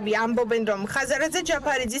 პოლიტოლოგები ამბობენ, რომ ხაზარაძე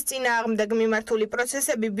ჯაფარიძის წინააღმდეგ მიმართული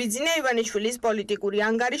პროცესები ბიძინა ივანიშვილის პოლიტიკური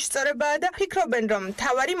ანგარიშწორებაა და ფიქრობენ, რომ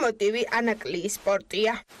მთავარი მოტივი ანაკლიის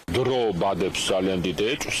სპორტია. დრო ბადებს ძალიან დიდ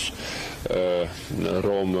ეჭვს,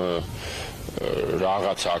 რომ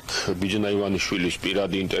რაღაც აქ ბიძინა ივანიშვილის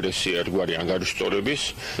პირადი ინტერესია ერთგვარი ანგარიშწორების,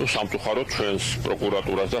 სამწუხაროდ ჩვენს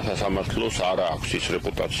პროკურატურას და სასამართლოს არ აქვს ის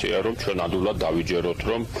რეპუტაცია, რომ ჩვენ ადვილად დავიჯეროთ,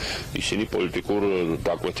 რომ ისინი პოლიტიკურ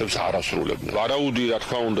დაკვეთებს არ ასრულებენ. ვარაუდი, რა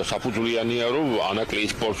თქმა უნდა, საფუძვლიანია, რომ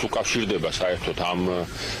ანაკლიის სპორტს უკავშირდება საერთოდ ამ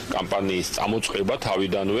კამპანიის წამოწყება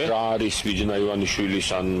თავიდანვე. რა არის ბიძინა ივანიშვილის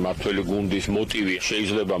ან მართველი გუნდის მოტივი?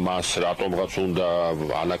 შეიძლება მას რატომღაც უნდა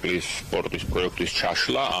ანაკლიის სპორტის პროექტის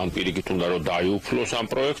ჩაშლა, ან პირიქით უნდა რომ დაიუფლოს ამ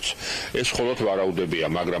პროექტს, ეს მხოლოდ ვარაუდებია,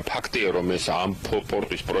 მაგრამ ფაქტია, რომ ეს ამ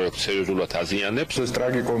სპორტის პროექტს სერიოზულად აზიანებს. ეს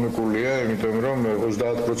ტრაგიკომიკულია, იმიტომ რომ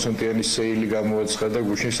 30%-იანი სეილი გამოაცხადა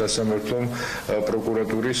გუშინ სასამართლომ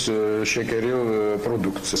პროკურატურის შეკერილ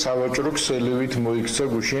პროდუქტს. სავაჭრო ქსელივით მოიქცა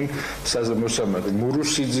გუშინ მოსამართლე.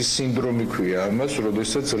 მურუსიძის სინდრომი ქვია ამას,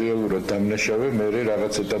 როდესაც რეალურად დამნაშავე მერე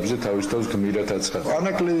რაღაც ეტაპზე თავის თავს გმირად აცხადა.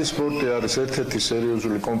 ანაკლიის სპორტი არის ერთ-ერთი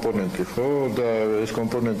სერიოზული კომპონენტი, ხო? და ეს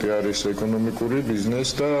კომპონენტი არის ეკონომიკური, ბიზნეს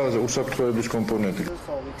და უსაფრთხოების კომპონენტი.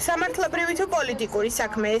 სამართლებრივი თუ პოლიტიკური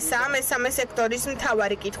საქმე ესაა მესამე სექტორის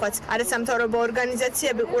მთავარი კითხვაც. არასამთავრობო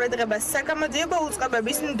ორგანიზაციები ყურადღებას საგამოძიებო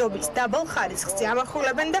უწყებების ნდობის დაბალ ხარისხს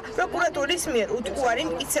ამახვილებენ და პროკურატურის მიერ უთუარი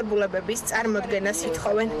მტკიცებულებების წარმოდგენას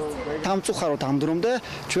ითხოვენ. სამწუხაროდ ამ დრომდე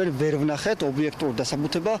ჩვენ ვერ ვნახეთ ობიექტურ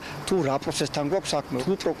დასაბუთება თუ რა პროცესთან გვაქვს საქმე.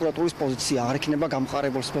 თუ პროკურატურის პოზიცია არ იქნება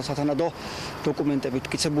გამყარებული სათანადო დოკუმენტებით,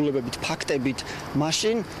 მტკიცებულებებით, ფაქტებით,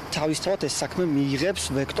 მაშინ თავისთავად ეს საქმე მიიღებს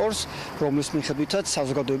ვექტორს, რომლის მიხედვითაც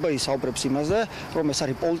საზოგადოება ისაუბრებს იმაზე, რომ ეს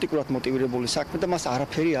არის პოლიტიკურად მოტივირებული საქმე და მას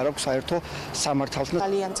არაფერი არ აქვს საერთო სამართალთან.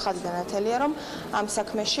 ძალიან ცხადი და ნათელია, რომ ამ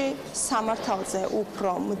საქმეში სამართალზე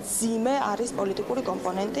უფრო მძიმე არის პოლიტიკური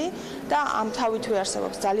კომპონენტი და ამ თავითვე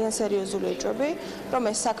არსებობს ძალიან სერიოზული ეჭვები, რომ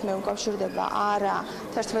ეს საქმე უკავშირდება არა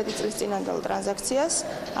 11 წლის წინანდელ ტრანზაქციას,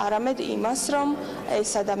 არამედ იმას, რომ ეს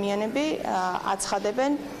ადამიანები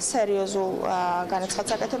აცხადებენ სერიოზულ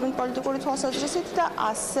განაცხადს აკეთებენ პოლიტიკური თვალსაზრისით და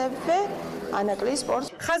ასევე ანაკლიის სპორტს.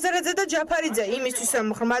 ხაზარაძე და ჯაფარიძე იმისთვის, რომ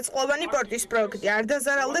ღრმაწყლოვანი პორტის პროექტი არ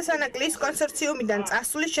დაზარალდეს ანაკლიის კონსორციუმიდან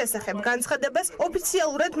წასulis შესახებ განცხადებას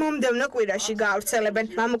ოფიციალურად მომდევნო კვირაში გაავრცელებენ.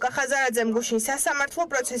 მამუკა ხაზარაძემ გუშინ სასამართლო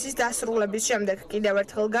პროცესის დასრულების შემდეგ კიდევ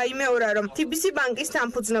ერთხელ გაიმეორა, რომ TBC ბანკის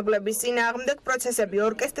დამფუძნებლების წინააღმდეგ პროცესები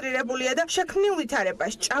ორკესტრირებულია და შექმნილ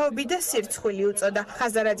ვითარებას ჭაობი და სირცხვილი უწოდა.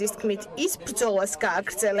 ხაზარაძის თქმით, ის ბრძოლას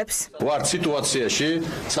გააგრძელებს. ვართ სიტუაციაში,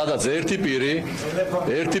 სადაც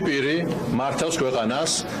ერთი პირი მართავს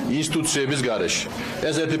ქვეყანას ინსტიტუციების გარეშე.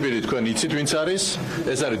 ეს ერთი პირი თქვენ იცით ვინც არის?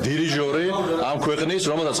 ეს არის დირიჟორი ამ ქვეყნის,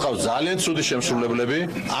 რომელსაც ყავს ძალიან ცუდი შემსრულებლები.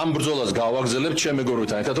 ამ ბრძოლას გავაგრძელებთ ჩემ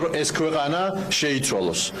მეგობრებთან ერთად, რომ ეს ქვეყანა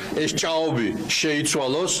შეიცვალოს. ეს ჭაობი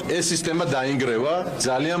შეიცვალოს, ეს სისტემა დაინგრევა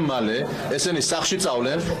ძალიან მალე. ესენი სახში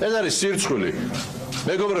წავლენ. ეს არის სირცხვილი.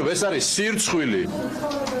 მეგობრებო, ეს არის სირცხვილი.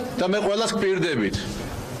 და მე ყველას გპირდებით,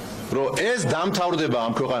 რომ ეს დამთავრდება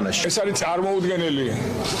ამ ქვეყანაში. ეს არის წარმოუდგენელი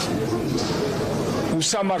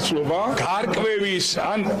უსამართლობა გარკვევის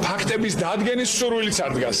ან ფაქტების დადგენის სურვილიც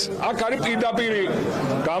არ დგას. აქ არის პირდაპირ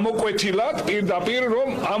გამოკვეთილად პირდაპირ რომ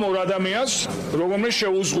ამ ორ ადამიანს როგორმე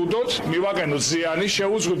შეუზღუდოთ მივაყენოთ ზიანი,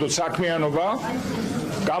 შეუზღუდოთ საქმიანობა,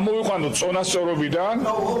 გამოვიყვანოთ წონასწორობიდან.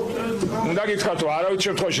 უნდა გითხრათ რომ არავის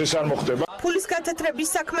შემთხვევაში ეს არ მოხდება. ფულის გათეთრების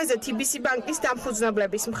საქმეზე TBC ბანკის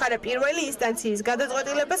დამფუძნებლების მხარე პირველი ინსტანციის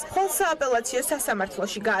გადაწყვეტილებას მხოლ სააპელაციო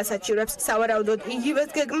სასამართლოში გაასაჩივრებს. სავარაუდოდ იგივეს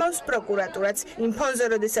გეგმავს პროკურატურაც. იმ ფონზე,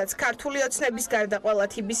 როდესაც ქართული ოცნების გარდა ყველა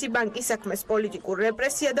TBC ბანკის საქმეს პოლიტიკურ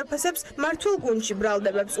რეპრესია დაფასებს, მართულ გუნდში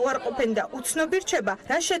ბრალდებებს უარყოფენ და უცნობი რჩება,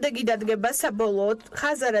 რა შედეგი დადგება საბოლოოდ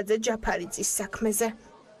ხაზარაძე ჯაფარიძის საქმეზე.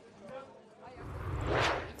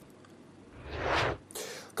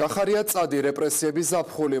 გახარია წადი რეპრესიების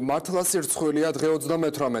ზაფხული მართლა სირცხვილია დღე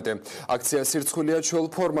 38. აქცია სირცხვილია ჩვეულ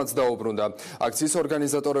ფორმატს დაუბრუნდა. აქციის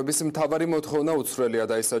ორგანიზატორების მთავარი მოთხოვნა უცვლელია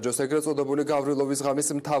დაისაჯოს ეგრეთ წოდებული გავრილოვის ღამის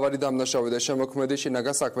მთავარი დამნაშავე და შემოქმედი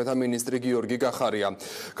შინაგან საქმეთა მინისტრი გიორგი გახარია.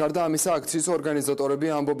 გარდა ამისა, აქციის ორგანიზატორები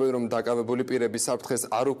ამბობენ, რომ დაკავებული პირების საფრთხეს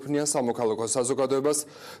არ უქმნიან სამოქალაქო საზოგადოებას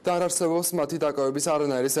და არ არსებობს მათი დაკავების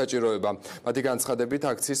არანაირი საჭიროება. მათი განცხადებით,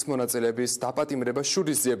 აქციის მონაწილეების დაპატიმრება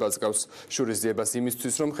შურისძიებას გავს. შურისძიებას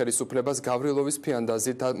იმისთვის, რომ ხელისუფლებას გავრილოვის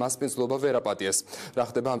ფიანდაზით და მასპინძლობა ვერ აპატიეს. რა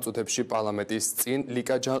ხდება ამ წუთებში პარლამენტის წინ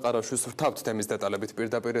ლიკა ჯანყარაშვილს ვრთავთ თემის დეტალებით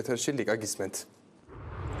პირდაპირ ეთერში ლიკა გისმენთ.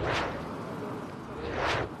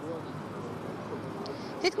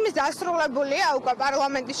 თითქმის დასრულებულია უკვე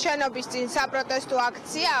პარლამენტის შენობის წინ საპროტესტო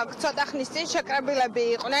აქცია. აქ ცოტა ხნის წინ შეკრებილები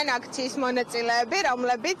იყვნენ აქციის მონაწილეები,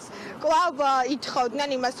 რომლებიც კვლავ ითხოვდნენ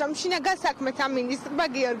იმას, რომ შინაგან საქმეთა მინისტრმა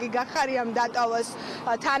გიორგი გახარიამ დატოვოს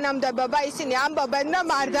თანამდებობა. ისინი ამბობენ, რომ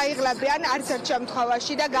არ დაიღლებიან არც ერთ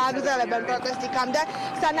შემთხვევაში და გააგრძელებენ პროტესტიკამდე,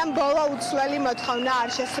 სანამ ბოლო უცვლელი მოთხოვნა არ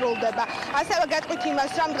შესრულდება. ასევე გეტყვით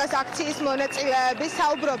იმას, რომ დღეს აქციის მონაწილეები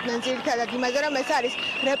საუბრობდნენ ძირითადად იმაზე, რომ ეს არის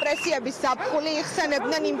რეპრესიების ზაფხული, იხსენებდნენ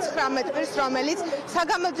იმ 19 დღეს, რომელიც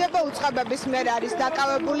საგამოძიებო უწყებების მიერ არის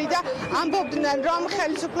დაკავებული და ამბობდნენ, რომ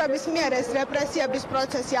ხელისუფლების მიერ ეს რეპრესიების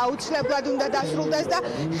პროცესი აუცილებლად უნდა დასრულდეს და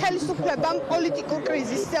ხელისუფლებამ პოლიტიკურ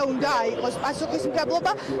კრიზისზე უნდა აიღოს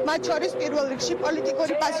პასუხისმგებლობა, მათ შორის პირველ რიგში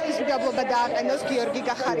პოლიტიკური პასუხისმგებლობა დააყენოს გიორგი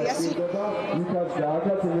გახარიასი.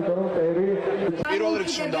 პირველ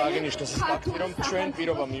რიგში უნდა აღინიშნოს ის ფაქტი, რომ ჩვენ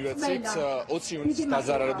პირობა მივეცით 20 ივნისს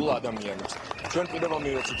დაზარალებულ ადამიანებს. ჩვენ პირობა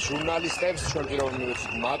მივეცით ჟურნალისტებს, ჩვენ პირობა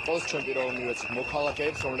მივეცით მაკოს, ჩვენ პირობა მივეცით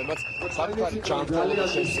მოქალაქეებს, რომლებმაც საკუთარი ჯანმრთელობა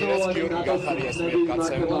შესწირეს გიორგი გახარიას მიერ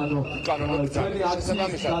გაცემულ კანონურ ბრძანებას.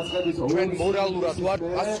 შესაბამისად, ჩვენ მორალურად ვარ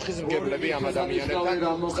პასუხისმგებლები ამ ადამიანებთან.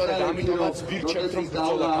 სწორედ ამიტომაც ვირჩევთ, რომ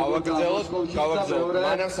ბრძოლა გავაგრძელოთ,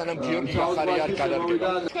 მანამ სანამ გიორგი გახარია არ გადადგება.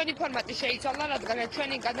 ჩვენი ფორმატი შეიცვალა, რადგან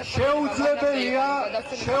ჩვენი გადაწყვეტილება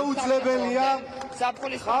შეუძლებელია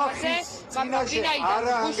ზაფხულის ფონზე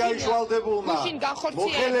არა ანგარიშვალდებულმა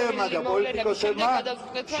მოხელეებმა და პოლიტიკოსებმა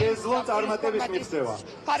შეძლონ წარმატების მიღწევა.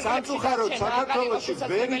 სამწუხაროდ საქართველოში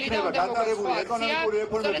ვერ იქნება გატარებული ეკონომიკური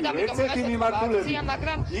რეფორმები, ერთ-ერთი მიმართულებით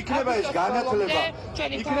იქნება ეს განათლება,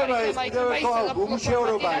 იქნება ეს კიდევ ერთხელ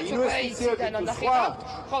გულშეორობა, ინვესტიციები თუ სხვა,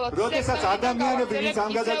 როდესაც ადამიანები ვინც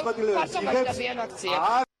ამ გადაწყვეტილებებს იღებს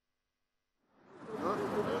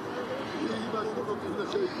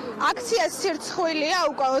აქცია სირცხვილია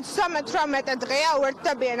უკვე 38 დღეა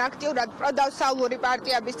უერთდებიან აქტიურად პროდავსალური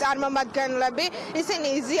პარტიების წარმომადგენლები. ისინი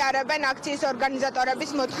იზიარებენ აქციის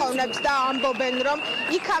ორგანიზატორების მოთხოვნებს და ამბობენ, რომ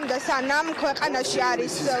იქამდე სანამ ქვეყანაში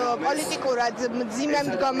არის პოლიტიკურად მძიმე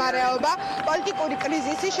მდგომარეობა, პოლიტიკური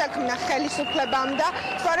კრიზისი შექმნა ხელისუფლებამ და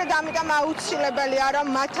სწორედ ამიტომ აუცილებელია, რომ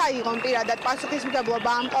მათ აიღონ პირადად პასუხისმგებლობა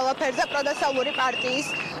ამ ყველაფერზე. პროდავსალური პარტიის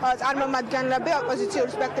წარმომადგენლები,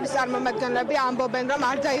 ოპოზიციური სპექტრის წარმომადგენლები ამბობენ, რომ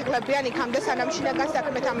არ დაიღლებიან იქამდე სანამ შინაგან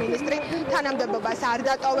საქმეთა მინისტრი თანამდებობას არ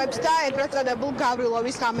დატოვებს და ეგრეთ წოდებულ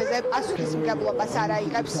გავრილოვის ღამეზე პასუხისმგებლობას არ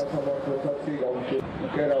აიღებს.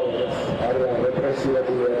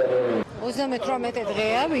 38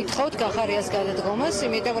 დღეა ვითხოვთ გახარიას გადადგომას,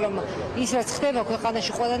 იმიტომ რომ ის რაც ხდება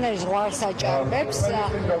ქვეყანაში ყველანაირ ზღვარს აჭარბებს.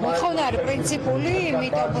 მოთხოვნა არის პრინციპული,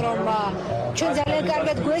 იმიტომ რომ ჩვენ ძალიან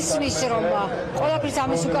კარგად გვესმის, რომ ყველაფრის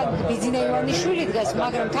ამის უკან ბიძინა ივანიშვილი დგას,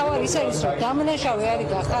 მაგრამ თავარი ის არის, რომ დამნაშავე არის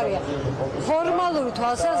გახარია. ფორმალური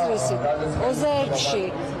თვალსაზრისით 21-ში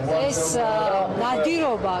ეს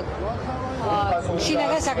ნადირობა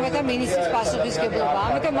შინაგან საქმეთა მინისტრის პასუხისმგებლობა.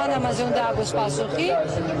 ამიტომ მან ამაზე უნდა აგოს პასუხი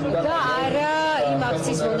და არა იმ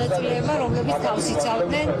აქციის მონაწილეებმა, რომლებიც თავს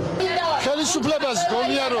იცავდნენ. ხელისუფლებას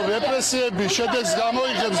გონია, რომ რეპრესიები შედეგს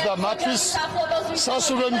გამოიღებს და მათთვის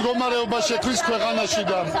სასურველ მდგომარეობას შექმნის ქვეყანაში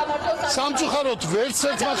და სამწუხაროდ ვერც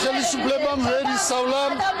ერთმა ხელისუფლებამ ვერ ისწავლა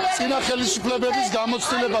წინა ხელისუფლებების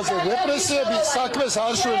გამოცდილებაზე. რეპრესიები საქმეს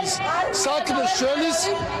არ შველის, საქმეს შველის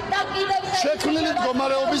შექმნილი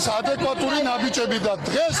მდგომარეობის ადეკვატური ნაბიჯები და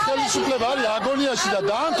დღეს ხელისუფლება არის აგონიაში და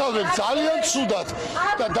დაამთავრებს ძალიან ცუდად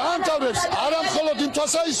და დაამთავრებს არა მხოლოდ იმ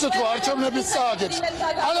თვალსაჩინოდ, რომ არჩევნების წააგებს,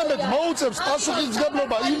 არამედ მოუწევს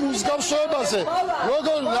პასუხისმგებლობა იმ მსგავსებაზე,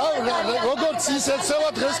 როგორც ის ეცევა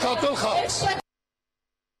დღეს ქართულ ხალხს.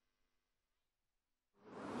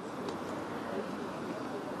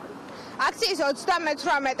 აქციის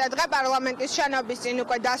 38 დღე პარლამენტის შენობის წინ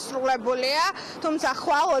უკვე დასრულებულია, თუმცა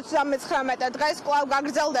ხვალ 39 დღეს კვლავ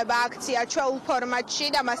გაგრძელდება აქცია ჩვეულ ფორმატში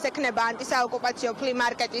და მას ექნება ანტისაოკუპაციო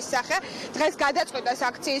ფლიმარკეტის სახე. დღეს გადაწყვიტეს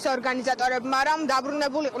აქციის ორგანიზატორებმა, რომ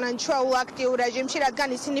დაბრუნებულიყვნენ ჩვეულ აქტიურ რეჟიმში, რადგან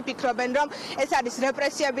ისინი ფიქრობენ, რომ ეს არის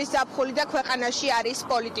რეპრესიების ზაფხული და ქვეყანაში არის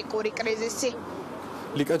პოლიტიკური კრიზისი.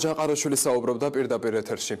 ლიკა ჯაყარაშვილი საუბრობდა პირდაპირ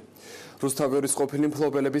ეთერში. რუსთავის ყოფილი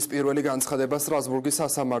მფლობელების პირველი განცხადება სტრასბურგის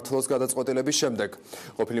სასამართლოს გადაწყვეტილების შემდეგ.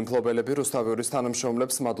 ყოფილი მფლობელები რუსთავის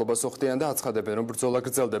თანამშრომლებს მადლობას უხდიან და აცხადებენ, რომ ბრძოლა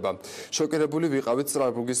გრძელდება. შოკირებული ვიყავით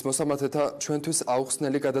სტრასბურგის მოსამართლეთა ჩვენთვის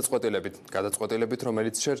აუხსნელი გადაწყვეტილებით. გადაწყვეტილებით,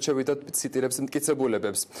 რომელიც შერჩევით ციტირებს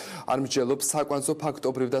მტკიცებულებებს. არ მსჯელობს საკვანძო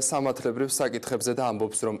ფაქტობრივ და სამართლებრივ საკითხებზე და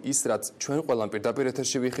ამბობს, რომ ის, რაც ჩვენ ყველამ პირდაპირ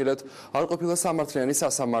ეთერში ვიხილეთ, არ ყოფილა სამართლიანი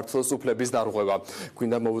სასამართლოს უფლების დარღვევა.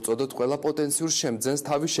 გვინდა მოვუწოდოთ ყველა პოტენციურ შემძენს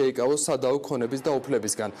თავი შეიკავოს სადაო ქონების და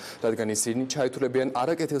უფლებისგან, რადგან ისინი ჩაითვლებიან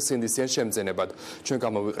არაკეთილსინდისიან შემძენებად. ჩვენ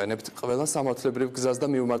გამოვიყენებთ ყველა სამართლებრივ გზას და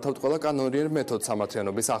მივმართავთ ყველა კანონიერ მეთოდს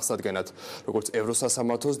სამართლიანობის აღსადგენად, როგორც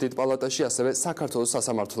ევროსასამართლოს დიდ პალატაში, ასევე საქართველოს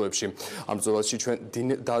სასამართლოებში. ამ ბრძოლაში ჩვენ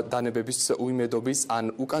დანებების უიმედობის ან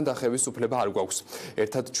უკან დახევის უფლება არ გვაქვს.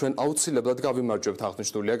 ერთად ჩვენ აუცილებლად გავიმარჯვებთ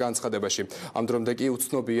აღნიშნულია განცხადებაში. ამ დრომდე კი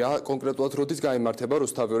უცნობია კონკრეტულად როდის გაიმართება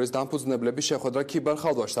რუსთავის დამფუძნებლების შეხვედრა ქიბარ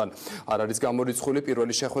ხალვაშთან. არ არის გამორიცხული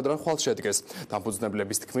პირველი შეხვედრა ხვალ შედგეს.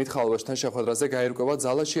 დამფუძნებლების თქმით, ხალვაშთან შეხვედრაზე გაირკვევა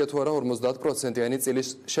ძალაში თუ არა 50%-იანი წილის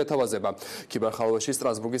შეთავაზება. ქიბარ ხალვაში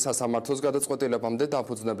სტრასბურგის სასამართლოს გადაწყვეტილებამდე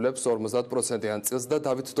დამფუძნებლებს 50%-იან წილს და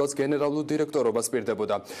დავით დვალს გენერალურ დირექტორობას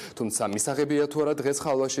პირდებოდა. თუმცა მისაღებია თუ არა დღეს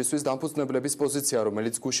ხალვაშისთვის დამფუძნებლების პოზიცია,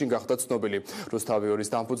 რომელიც გუშინ გახდა ცნობილი. რუსთავის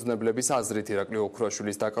დამფუძნებლების აზრით ირაკლი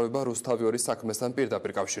ოქროაშვილის დაკავება რუსთავის საქმესთან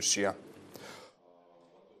პირდაპირ კავშირშია.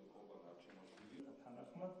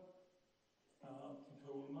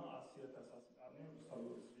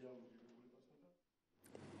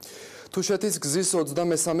 თუშეთის გზის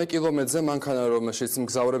 23 კილომეტრზე მანქანა, რომელშიც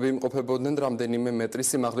მგზავრები იმყოფებოდნენ, რამდენიმე მეტრის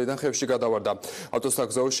სიმაღლიდან ხევში გადავარდა.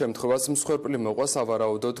 ავტოსაგზაოს შემთხვევას მსხვერპლი მოყვა,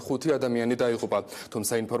 სავარაუდოდ 5 ადამიანი დაიღუპა.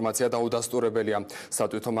 თუმცა ინფორმაცია დაუდასტურებელია.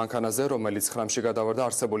 სატვირთო მანქანაზე, რომელიც ხრამში გადავარდა,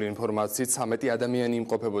 არსებული ინფორმაციით 13 ადამიანი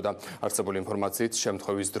იმყოფებოდა. არსებული ინფორმაციით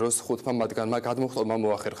შემთხვევის დროს 5 მათგანმა გადმოხტომა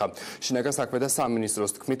მოახერხა. შინაგან საქმეთა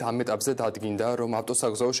სამინისტროს თქმით, ამ ეტაპზე დადგინდა, რომ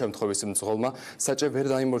ავტოსაგზაოს შემთხვევის მძღოლმა საჭე ვერ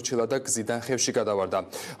დაიმორჩილა და გზიდან ხევში გადავარდა.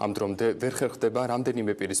 ამ დრომდე ვერ ხერხდება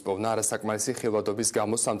რამდენიმე პირის პოვნა, არასაკმარისი ხილვადობის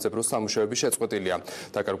გამო სამწებრო სამუშაოები შეწყვეტილია.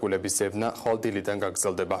 დაკარგულების ზევნა ხვალ დილიდან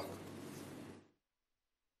გაგრძელდება.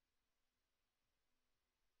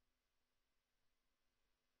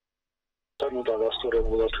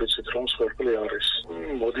 დავასწორებულად ვიცით, რომ მსხვერპლი არის.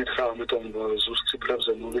 მოდით რა, ამიტომ ზუსტ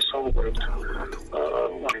ციფრებზე მოვისაუბრებთ.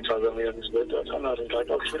 მაინც ადამიანის ბედათან არის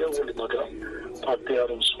დაკავშირებული, მაგრამ ფაქტია,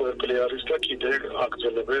 რომ მსხვერპლი არის და კიდე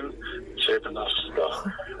აგრძელებენ ზებნას და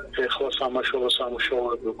ეხლა სამაშველო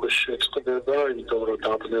სამუშაოები უკვე შეწყდება, იმიტომ რომ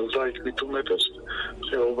დაბნელდა იქ მithumetes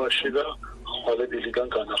ხეობაში და ხვალე დილიდან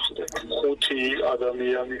განახლდება. 5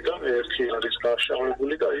 ადამიანიდან 1 არის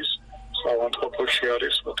დაშავებული და ის საავადმყოფოში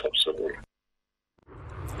არის მოთავსებული.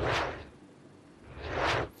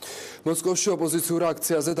 მოსკოვში ოპოზიციურ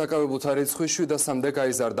აქციაზე დაკავებულთა რიცხვი 700-მდე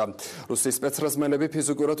გაიზარდა. რუსეთის სპეცრაზმელები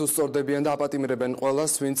ფიზიკურად უსწორდებიან და აპატიმრებენ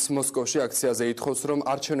ყველას, ვინც მოსკოვში აქციაზე ითხოვს, რომ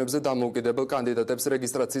არჩევნებზე დამოუკიდებელ კანდიდატებს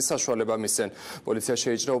რეგისტრაციის საშუალება მისცენ. პოლიცია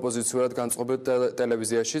შეიჭრა ოპოზიციურად განწყობილ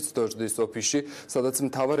ტელევიზიაში დოჟდის ოფისში, სადაც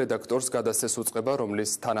მთავარ რედაქტორს გადასცეს უწყება,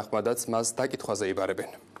 რომლის თანახმადაც მას დაკითხვაზე იბარებენ.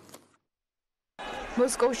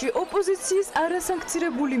 მოსკოვში ოპოზიციის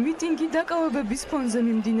არასანქცირებული მიტინგი დაკავებების ფონზე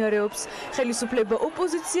მიმდინარეობს. ხელისუფლება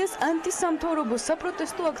ოპოზიციას ანტისამთავრობო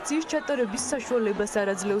საპროტესტო აქციის ჩატარების საშუალებას არ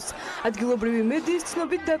აძლევს. ადგილობრივი მედიის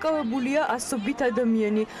ცნობით დაკავებულია ასობით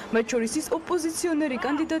ადამიანი, მათ შორის ის ოპოზიციონერი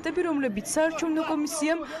კანდიდატები, რომლებიც საარჩევნო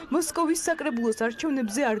კომისიამ მოსკოვის საკრებულოს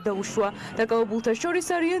არჩევნებზე არ დაუშვა. დაკავებულთა შორის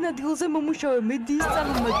არიან ადგილზე მომუშავე მედიის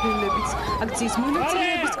წარმომადგენლებიც. აქციის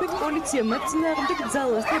მონაწილეების თქმით, პოლიცია მათ წინააღმდეგ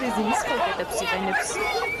ძალას და რეზინის ხელკეტებს იყენებს.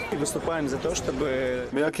 მიღწევს.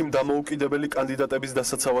 მე აქ იმ დამოუკიდებელი კანდიდატების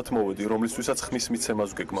დასაცავად მოვედი, რომლისთვისაც ხმის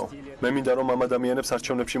მიცემას ვგეგმავ. მე მინდა რომ ამ ადამიანებს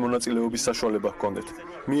არჩევნებში მონაწილეობის საშუალება ჰქონდეთ.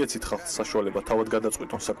 მიეცით ხალხს საშუალება თავად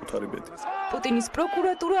გადაწყვიტონ საკუთარი ბედი. პუტინის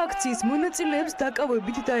პროკურატურა აქციის მონაწილეებს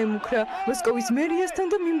დაკავებით დაემუქრა. მოსკოვის მერიასთან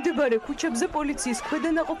და მიმდებარე ქუჩებზე პოლიციის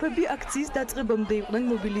ქვედანაყოფები აქციის დაწყებამდე იყვნენ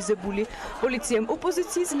მობილიზებული. პოლიციამ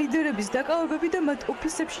ოპოზიციის ლიდერების დაკავებები და მათ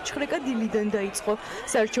ოფისებში ჩხრეკა დილიდან დაიწყო.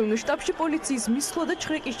 საარჩევნო შტაბში პოლიციის მისვლა და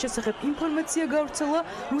ჩხრეკის შესახებ ინფორმაცია გავრცელა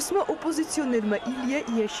რუსმა ოპოზიციონერმა ილია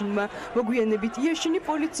იაშინმა. მოგვიანებით იაშინი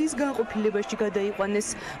პოლიციის განყოფილებაში გადაიყვანეს.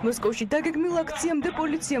 მოსკოვში დაგეგმილ აქციამდე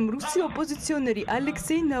პოლიციამ რუსი ოპოზიციონერი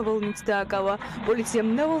ალექსეი ნავალნიც დააკავა. პოლიციამ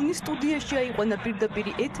ნავალნის სტუდიაში აიყვანა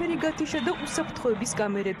პირდაპირი ეთერი გათიშა და უსაფრთხოების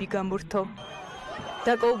კამერები გამორთო.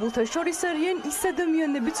 დაკავებულთა შორის არიან ის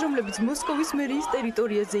ადამიანებიც, რომლებიც მოსკოვის მერიის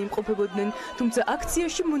ტერიტორიაზე იმყოფებოდნენ, თუმცა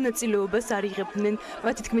აქციაში მონაწილეობას არ იღებდნენ.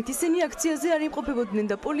 მათი თქმით, ისინი აქციაზე არ იმყოფებოდნენ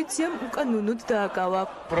და პოლიციამ უკანონოდ დააკავა.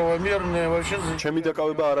 ჩემი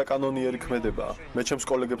დაკავება არაკანონიერი ქმედებაა. მე ჩემს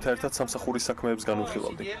კოლეგებთან ერთად სამსახურის საქმეებს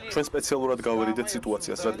განვიხილავდი. ჩვენ სპეციალურად გავერიდეთ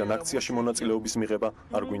სიტუაციას, რადგან აქციაში მონაწილეობის მიღება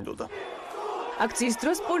არ გვინდოდა. აქციის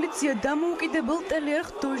დროს პოლიცია დამოუკიდებელ ტელეარხ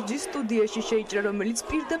დოჟჯის სტუდიაში შეიჭრა, რომელიც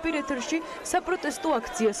პირდაპირ ეთერში საპროტესტო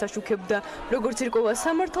აქციას აშუქებდა. როგორც ირკვევა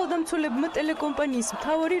სამართალდამცველებმა, ტელეკომპანიის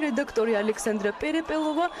მთავარი რედაქტორი ალექსანდრა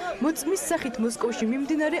პერეპელოვა მოწმის სახით მოსკოვში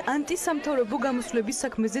მიმდინარე ანტისამთავრობო გამოსვლების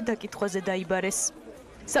საქმეზე დაკითხვაზე დაიბარეს.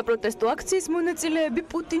 საპროტესტო აქციის მონაწილეები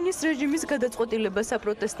პუტინის რეჟიმის გადაწყვეტილებას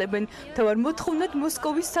აპროტესტებენ. მთავარ მოთხოვნად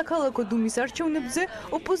მოსკოვის საქალაქო დუმის არჩევნებზე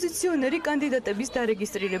ოპოზიციონერი კანდიდატების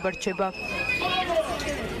დარეგისტრირება რჩება.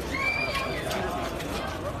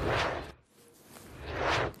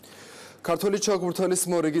 ქართული ჩოგბურთელის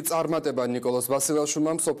მორიგი წარმატება ნიკოლოზ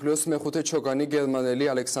ბასილაშვილმა მსოფლიოს მეხუთე ჩოგანი გერმანელი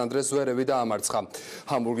ალექსანდრე ზვერევი დაამარცხა.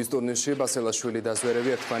 ჰამბურგის ტურნირში ბასილაშვილი და ზვერევი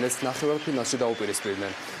ერთმანეთს ნახევარფინალში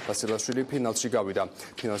დაუპირისპირდნენ. ბასილაშვილი ფინალში გავიდა.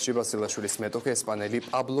 ფინალში ბასილაშვილის მეტოქე ესპანელი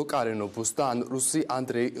პაბლო კარენო ბუსტა ან რუსი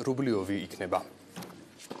ანდრეი რუბლიოვი იქნება.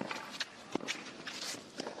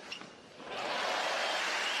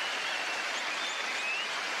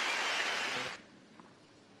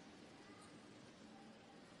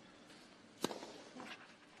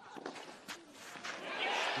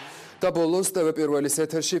 და ბოლოს TV პირველის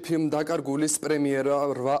ეთერში ფილმ დაკარგულის პრემიერა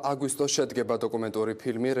 8 აგვისტოს შედგება. დოკუმენტური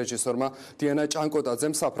ფილმი რეჟისორმა დიანა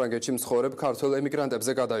ჭანკოტაძემ საფრანგეთში მცხოვრებ ქართველ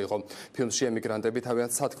ემიგრანტებზე გადაიღო. ფილმში ემიგრანტები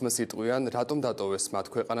თავიანთ სათქმეს იტყვიან, რატომ დატოვეს მათ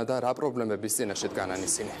ქვეყანა და რა პრობლემების წინაშე დგანან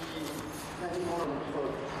ისინი.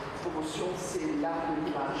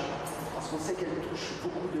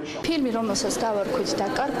 ფილმი, რომელსაც დავარქვით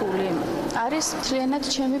დაკარგული, არის მთლიანად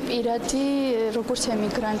ჩემი პირადი, როგორც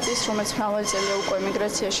ემიგრანტის, რომელიც მრავალი წელია უკვე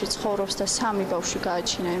ემიგრაციაში ცხოვრობს და 3 ბავშვი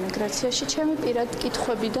გააჩინა ემიგრაციაში, ჩემი პირადი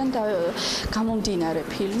კითხვებიდან გამომდინარე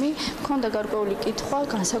ფილმი. მქონდა გარკვეული კითხვა,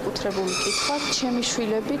 განსაკუთრებული კითხვა, ჩემი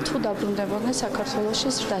შვილები თუ დაბრუნდებოდნენ საქართველოში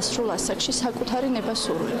დასრულ ასაკში საკუთარი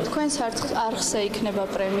ნებასურველი. თქვენს არხზე იქნება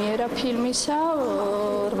პრემიერა ფილმისა,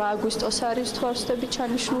 8 აგვისტოს არის თუ არ ვსდები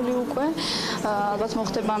ჩანიშნული უკვე. ალბათ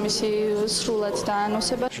მოხდება მისი სრულად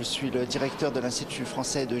დაანონსება. Je suis le directeur de l'Institut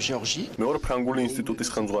français de Géorgie. მეორე ფრანგული ინსტიტუტის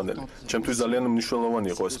ხელმძღვანელი. ჩემთვის ძალიან მნიშვნელოვანი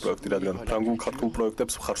იყო ეს პროექტი, რადგან ფრანგულ-ქართულ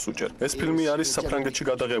პროექტებს მხარს უჭერ. ეს ფილმი არის საფრანგეთში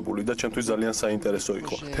გადაღებული და ჩემთვის ძალიან საინტერესო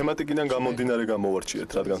იყო. თემატიკიდან გამომდინარე გამოვარჩიეთ,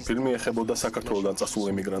 რადგან ფილმი ეხებოდა საქართველოდან წასულ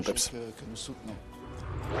ემიგრანტებს.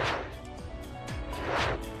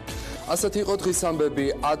 ასეთი იყო დღის ამბები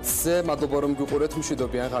 10-ზე. მადლობა რომ გიყურეთ,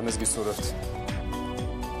 მშვიდობიან ღამეს გისურვებთ.